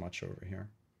think there's much over here.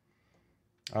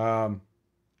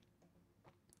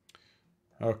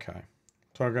 Okay,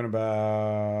 talking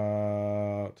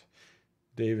about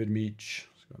David Meech.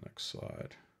 Let's go next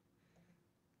slide.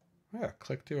 Yeah,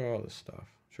 click through all this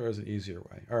stuff. Sure is an easier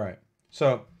way. All right,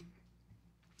 so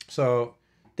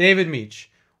David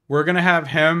Meech, we're gonna have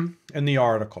him in the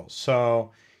article.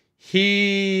 So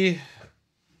he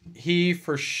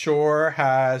for sure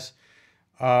has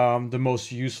the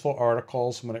most useful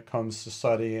articles when it comes to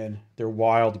studying their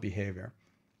wild behavior.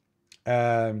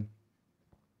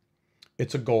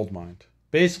 It's a gold mine.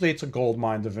 Basically, it's a gold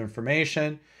mine of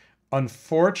information.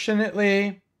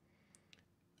 Unfortunately,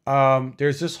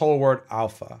 there's this whole word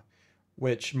alpha,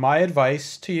 which my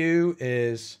advice to you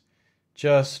is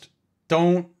just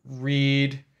don't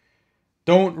read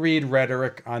don't read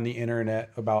rhetoric on the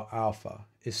internet about alpha.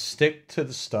 Is stick to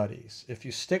the studies. If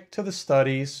you stick to the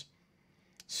studies,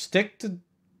 stick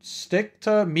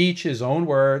to Meach's own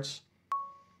words,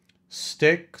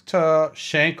 stick to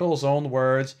Schenkel's own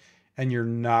words, and you're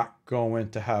not going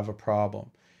to have a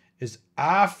problem. Is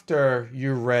after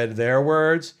you read their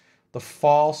words, the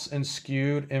false and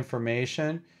skewed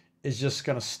information is just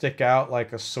going to stick out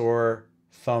like a sore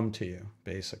thumb to you,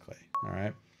 basically. All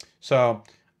right. So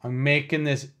I'm making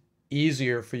this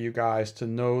easier for you guys to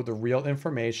know the real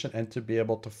information and to be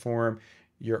able to form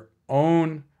your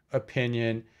own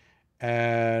opinion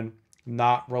and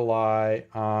not rely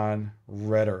on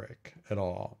rhetoric at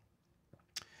all.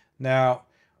 Now,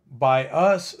 by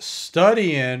us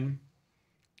studying,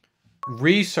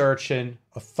 researching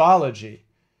ethology,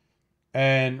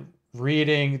 and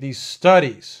reading these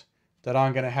studies that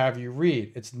I'm going to have you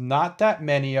read, it's not that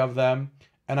many of them,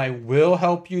 and I will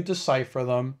help you decipher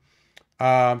them,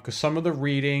 because some of the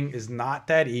reading is not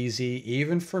that easy,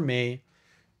 even for me.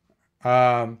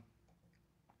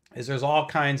 Is there's all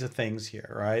kinds of things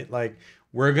here, right? Like,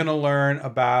 we're going to learn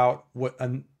about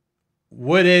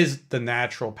what is the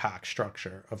natural pack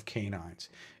structure of canines.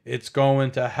 It's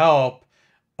going to help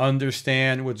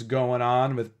understand what's going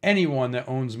on with anyone that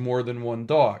owns more than one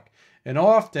dog, and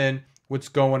often what's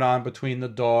going on between the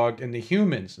dog and the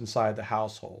humans inside the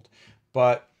household.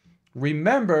 But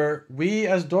remember, we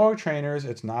as dog trainers,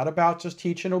 it's not about just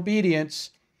teaching obedience.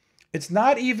 It's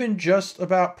not even just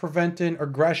about preventing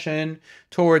aggression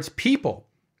towards people,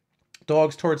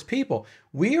 dogs towards people.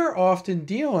 We are often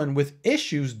dealing with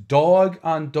issues, dog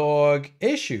on dog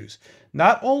issues,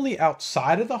 not only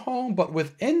outside of the home, but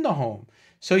within the home.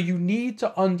 So you need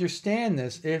to understand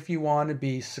this if you want to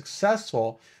be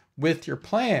successful with your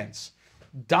plans.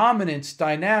 Dominance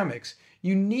dynamics.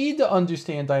 You need to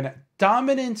understand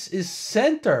dominance is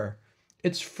center.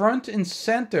 It's front and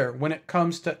center when it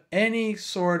comes to any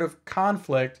sort of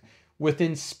conflict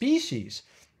within species,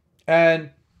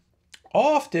 and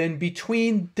often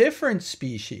between different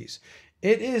species.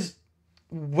 It is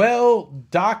well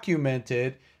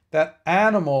documented that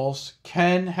animals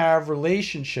can have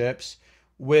relationships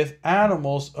with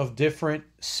animals of different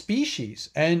species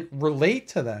and relate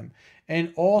to them,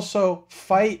 and also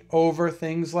fight over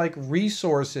things like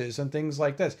resources and things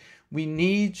like this. We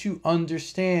need to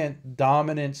understand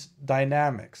dominance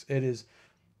dynamics. It is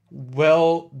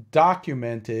well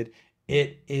documented.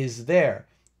 It is there.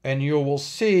 And you will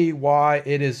see why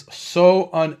it is so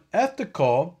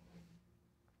unethical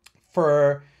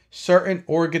for certain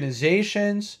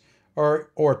organizations or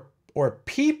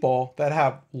people that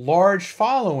have large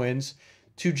followings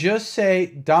to just say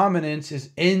dominance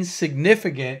is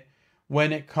insignificant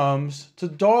when it comes to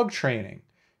dog training.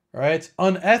 Right? It's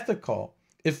unethical.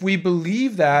 If we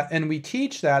believe that and we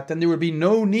teach that, then there would be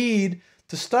no need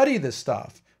to study this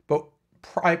stuff. But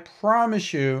I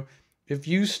promise you, if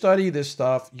you study this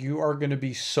stuff, you are going to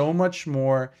be so much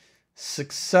more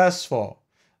successful.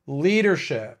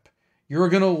 Leadership. You're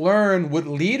going to learn what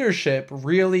leadership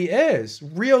really is.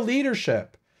 Real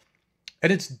leadership.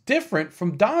 And it's different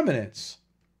from dominance.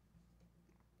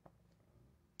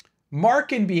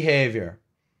 Marking behavior.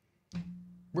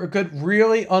 We're going to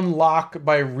really unlock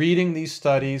by reading these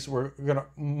studies. We're going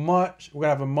to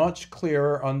have a much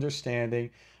clearer understanding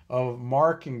of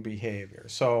marking behavior.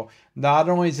 So not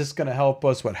only is this going to help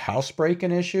us with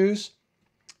housebreaking issues,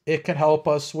 it can help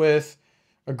us with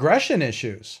aggression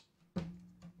issues.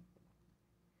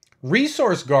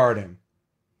 Resource guarding.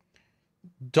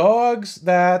 Dogs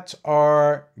that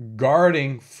are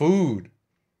guarding food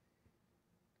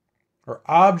or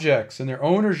objects in their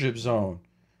ownership zone.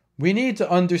 We need to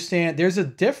understand there's a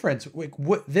difference.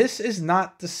 This is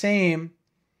not the same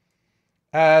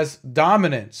as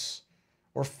dominance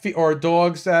or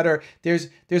dogs that are, there's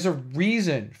a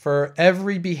reason for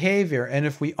every behavior. And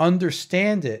if we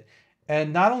understand it,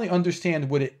 and not only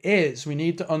understand what it is, we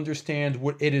need to understand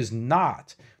what it is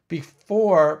not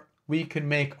before we can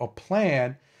make a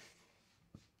plan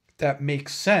that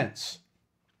makes sense.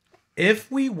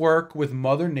 If we work with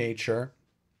Mother Nature,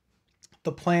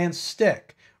 the plans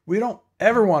stick. We don't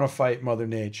ever want to fight Mother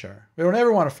Nature. We don't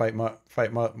ever want to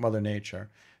fight Mother Nature.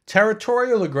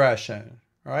 Territorial aggression,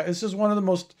 right? This is one of the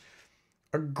most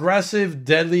aggressive,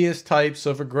 deadliest types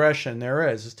of aggression there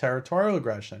is territorial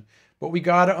aggression. But we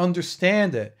got to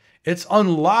understand it. It's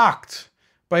unlocked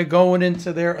by going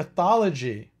into their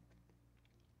ethology.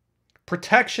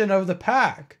 Protection of the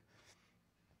pack.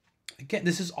 Again,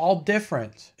 this is all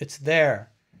different. It's there.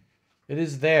 It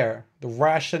is there. The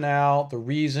rationale, the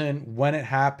reason, when it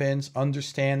happens,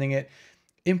 understanding it,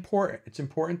 important. It's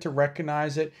important to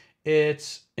recognize it.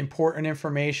 It's important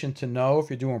information to know if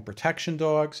you're doing protection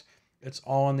dogs. It's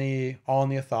all in the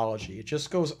ethology. It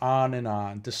just goes on and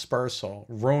on. Dispersal,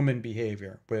 Roman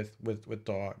behavior with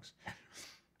dogs.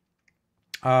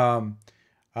 Um,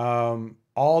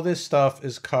 all this stuff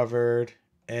is covered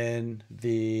in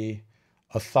the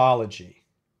Ethology.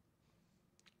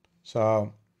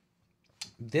 So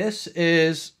this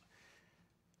is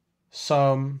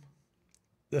some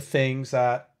the things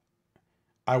that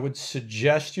I would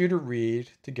suggest you to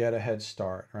read to get a head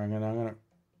start. I'm gonna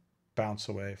bounce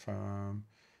away from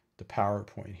the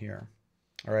PowerPoint here.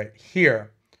 All right,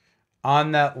 here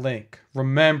on that link.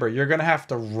 Remember, you're gonna have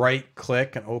to right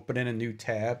click and open in a new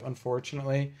tab,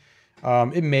 unfortunately.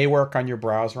 It may work on your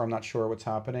browser. I'm not sure what's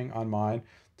happening on mine.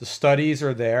 The studies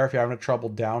are there. If you're having trouble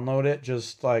download it,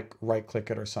 just like right click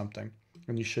it or something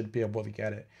and you should be able to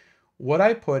get it. What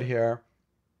I put here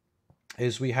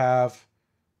is we have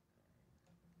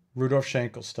Rudolf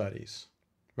Schenkel studies.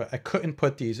 But I couldn't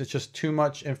put these. It's just too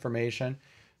much information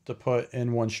to put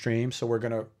in one stream. So we're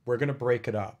gonna break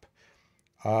it up.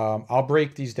 I'll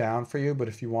break these down for you, but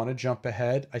if you want to jump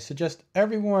ahead, I suggest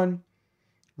everyone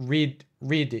read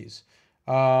these.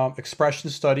 Expression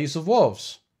studies of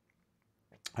wolves.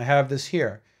 I have this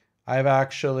here. I've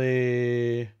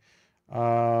actually,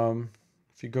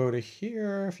 if you go to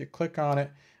here, if you click on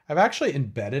it, I've actually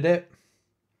embedded it.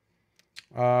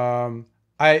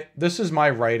 This is my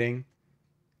writing.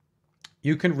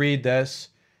 You can read this.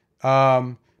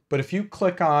 But if you're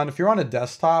on a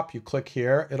desktop, you click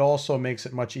here, it also makes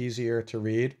it much easier to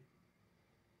read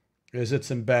because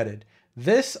it's embedded.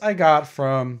 This I got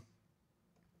from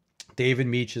David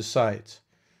Meach's site.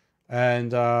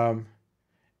 And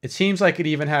it seems like it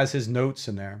even has his notes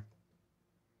in there.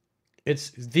 It's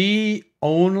the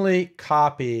only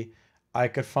copy I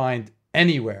could find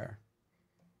anywhere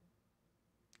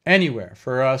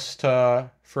for us to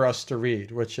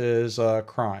read, which is a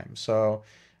crime. So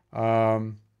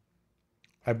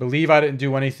I believe I didn't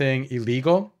do anything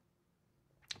illegal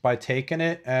by taking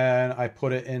it, and I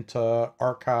put it into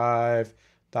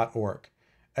archive.org.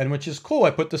 And which is cool.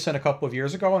 I put this in a couple of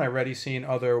years ago, and I've already seen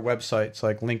other websites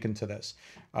like linking to this.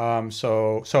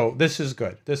 So this is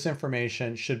good. This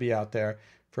information should be out there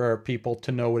for people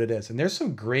to know what it is. And there's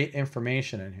some great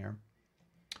information in here.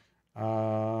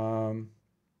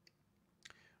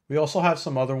 We also have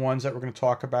some other ones that we're going to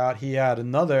talk about. He had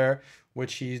another,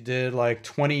 which he did like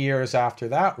 20 years after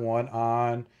that one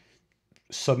on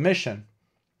submission.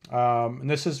 And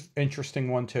this is an interesting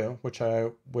one too, which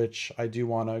I do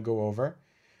want to go over.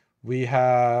 We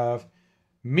have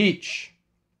Meach.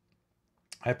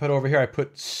 I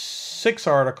put 6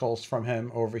 articles from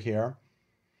him over here.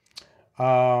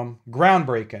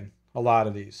 Groundbreaking, a lot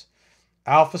of these.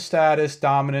 Alpha status,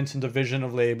 dominance, and division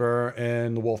of labor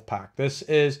in the wolf pack. This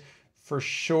is for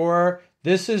sure.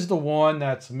 This is the one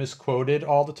that's misquoted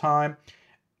all the time.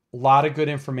 A lot of good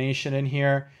information in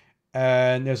here.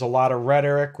 And there's a lot of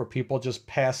rhetoric where people just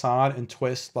pass on and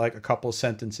twist like a couple of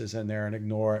sentences in there and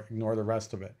ignore the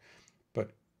rest of it.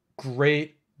 But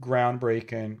great,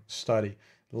 groundbreaking study.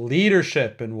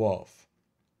 Leadership in wolf.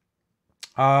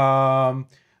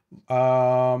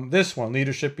 This one,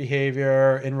 leadership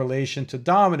behavior in relation to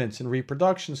dominance and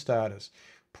reproduction status.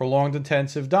 Prolonged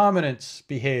intensive dominance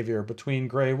behavior between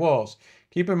gray wolves.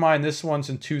 Keep in mind, this one's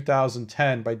in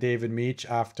 2010 by David Meach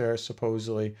after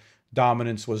supposedly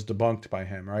dominance was debunked by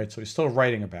him, right? So he's still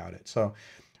writing about it. So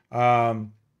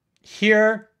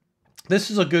here,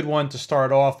 this is a good one to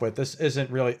start off with. This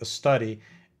isn't really a study.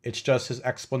 It's just his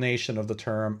explanation of the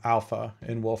term alpha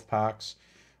in wolf packs,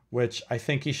 which I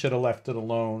think he should have left it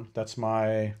alone. That's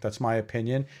my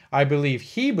opinion. I believe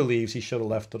he believes he should have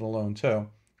left it alone too,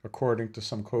 according to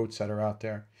some quotes that are out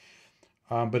there.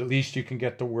 But at least you can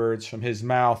get the words from his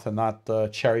mouth and not the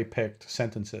cherry-picked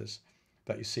sentences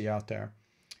that you see out there.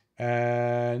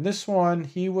 And this one,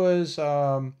 he was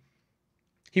part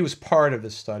of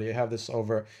this study. I have this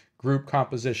over group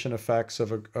composition effects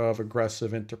of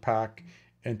aggressive interpack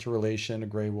interrelation of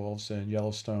gray wolves in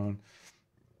Yellowstone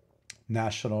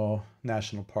National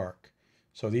Park.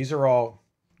 So these are all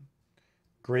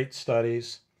great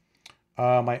studies.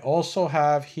 I also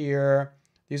have here,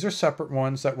 these are separate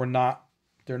ones that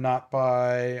they're not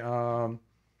by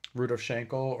Rudolf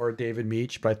Schenkel or David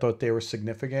Meach, but I thought they were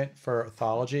significant for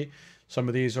ethology. Some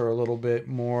of these are a little bit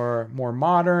more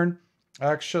modern.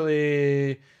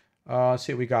 Actually, let's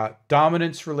see what we got.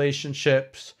 Dominance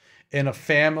relationships in a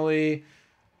family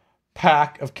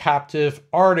pack of captive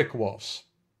Arctic wolves.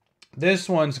 This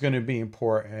one's going to be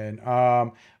important.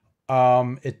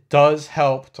 It does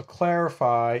help to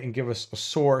clarify and give us a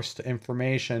source to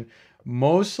information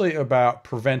mostly about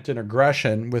preventing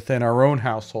aggression within our own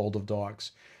household of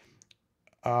dogs.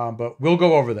 But we'll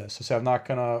go over this. So I'm not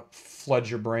going to flood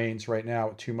your brains right now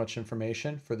with too much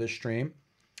information for this stream.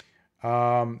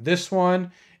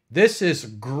 This is a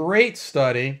great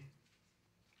study.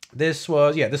 This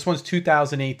one's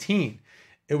 2018.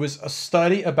 It was a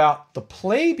study about the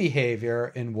play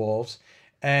behavior in wolves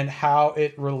and how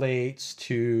it relates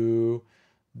to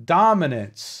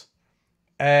dominance.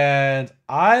 And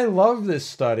I love this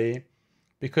study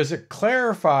because it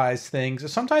clarifies things.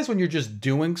 Sometimes when you're just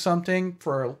doing something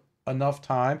for enough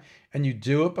time and you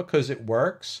do it because it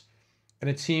works and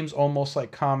it seems almost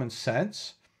like common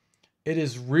sense, it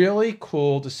is really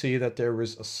cool to see that there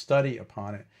was a study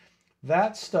upon it.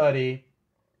 That study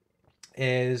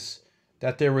is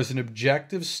that there was an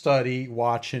objective study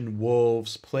watching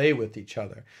wolves play with each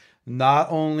other.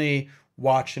 Not only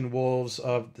watching wolves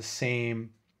of the same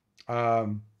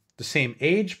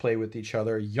age play with each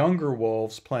other, younger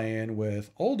wolves playing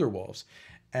with older wolves,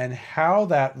 and how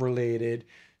that related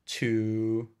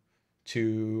to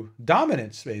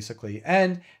dominance, basically,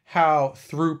 and how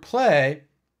through play,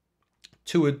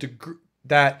 to a degree,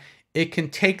 that it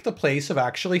can take the place of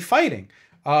actually fighting,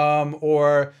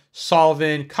 or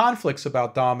solving conflicts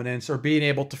about dominance, or being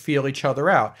able to feel each other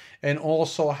out. And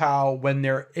also how when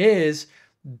there is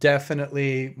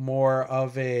definitely more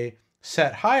of a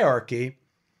set hierarchy,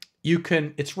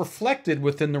 it's reflected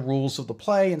within the rules of the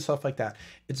play and stuff like that.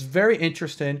 It's very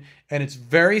interesting, and it's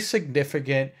very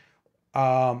significant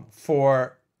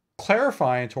for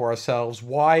clarifying to ourselves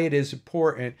why it is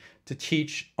important to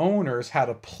teach owners how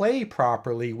to play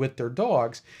properly with their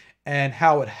dogs and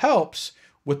how it helps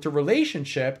with the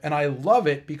relationship. And I love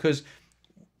it because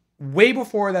way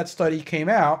before that study came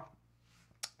out,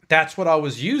 that's what I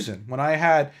was using when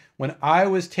I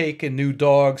was taking new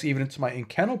dogs, even into my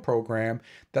in-kennel program,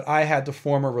 that I had to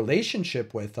form a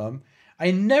relationship with them.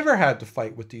 I never had to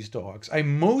fight with these dogs. I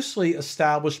mostly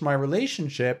established my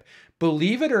relationship,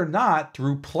 believe it or not,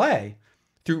 through play,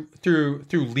 through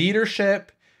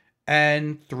leadership,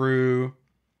 and through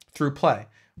play.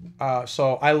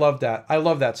 So I love that. I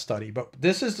love that study. But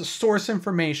this is the source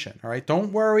information. All right.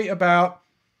 Don't worry about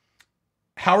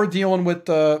how we're dealing with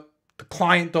the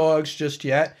client dogs just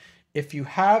yet. If you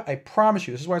have, I promise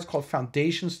you, this is why it's called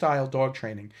foundation style dog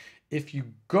training. If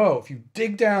you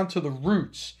dig down to the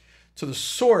roots, to the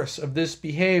source of this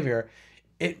behavior,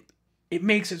 it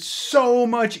makes it so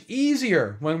much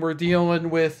easier when we're dealing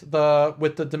with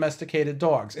the domesticated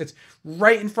dogs. It's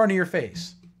right in front of your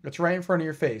face. It's right in front of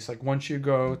your face. Like once you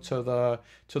go to the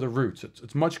roots,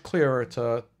 it's much clearer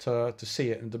to see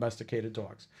it in domesticated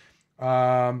dogs.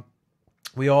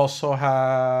 We also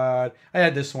I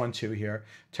had this one too here: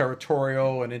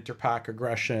 territorial and interpack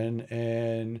aggression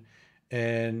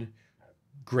in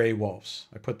gray wolves.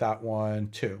 I put that one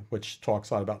too, which talks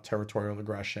a lot about territorial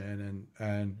aggression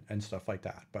and stuff like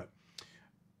that. But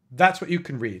that's what you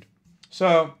can read.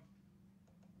 So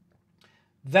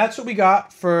that's what we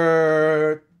got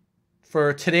for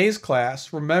today's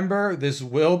class. Remember,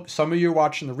 some of you are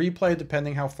watching the replay,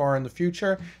 depending how far in the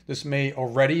future, this may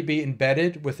already be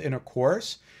embedded within a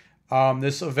course.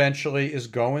 This eventually is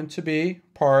going to be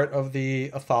part of the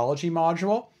Ethology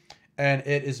module, and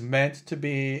it is meant to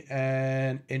be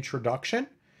an introduction.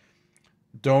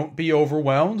 Don't be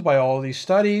overwhelmed by all these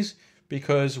studies,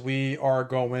 because we are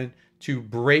going to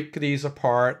break these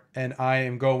apart, and I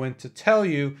am going to tell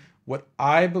you what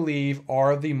I believe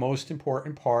are the most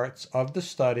important parts of the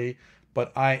study,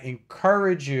 but I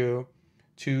encourage you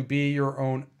to be your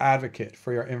own advocate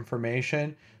for your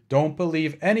information. Don't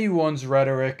believe anyone's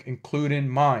rhetoric, including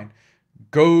mine.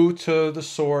 Go to the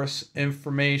source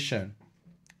information.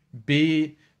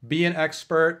 Be an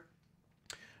expert.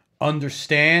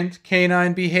 Understand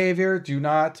canine behavior. Do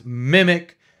not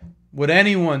mimic what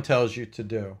anyone tells you to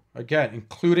do. Again,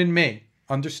 including me.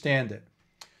 Understand it.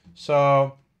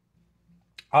 So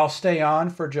I'll stay on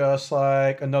for just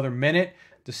like another minute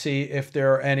to see if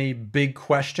there are any big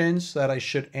questions that I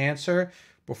should answer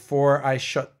before I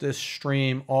shut this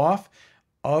stream off.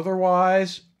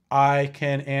 Otherwise, I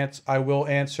will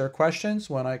answer questions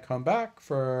when I come back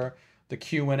for the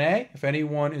Q&A. If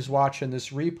anyone is watching this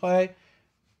replay,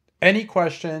 any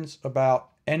questions about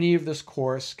any of this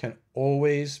course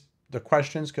the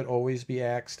questions could always be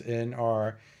asked in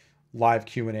our live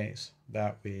Q&As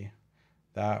that we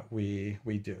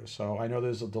do. So I know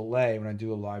there's a delay when I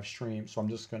do a live stream, so I'm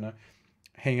just going to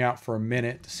hang out for a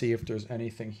minute to see if there's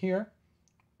anything here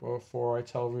before I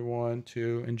tell everyone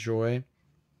to enjoy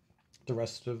the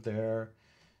rest of their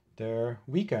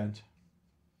weekend.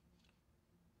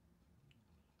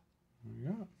 There we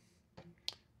go.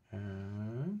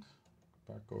 And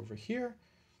back over over here.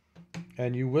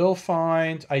 And you will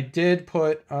find, I did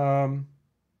put, you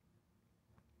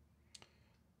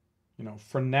know,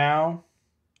 for now,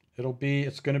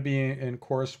 it's going to be in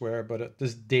courseware, but at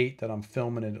this date that I'm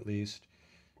filming it, at least,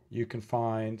 you'll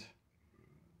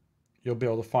be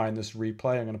able to find this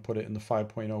replay. I'm going to put it in the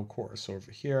 5.0 course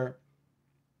over here.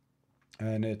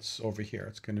 And it's over here.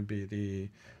 It's going to be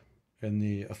in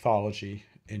the Ethology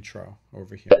intro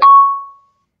over here.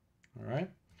 All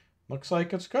right. Looks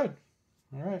like it's good.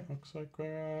 All right. Looks like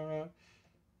no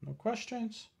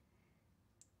questions.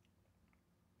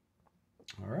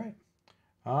 All right.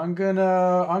 I'm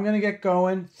gonna get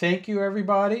going. Thank you,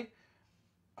 everybody.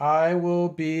 I will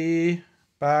be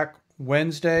back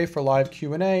Wednesday for live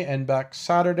Q&A and back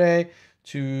Saturday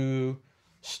to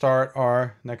start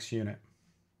our next unit.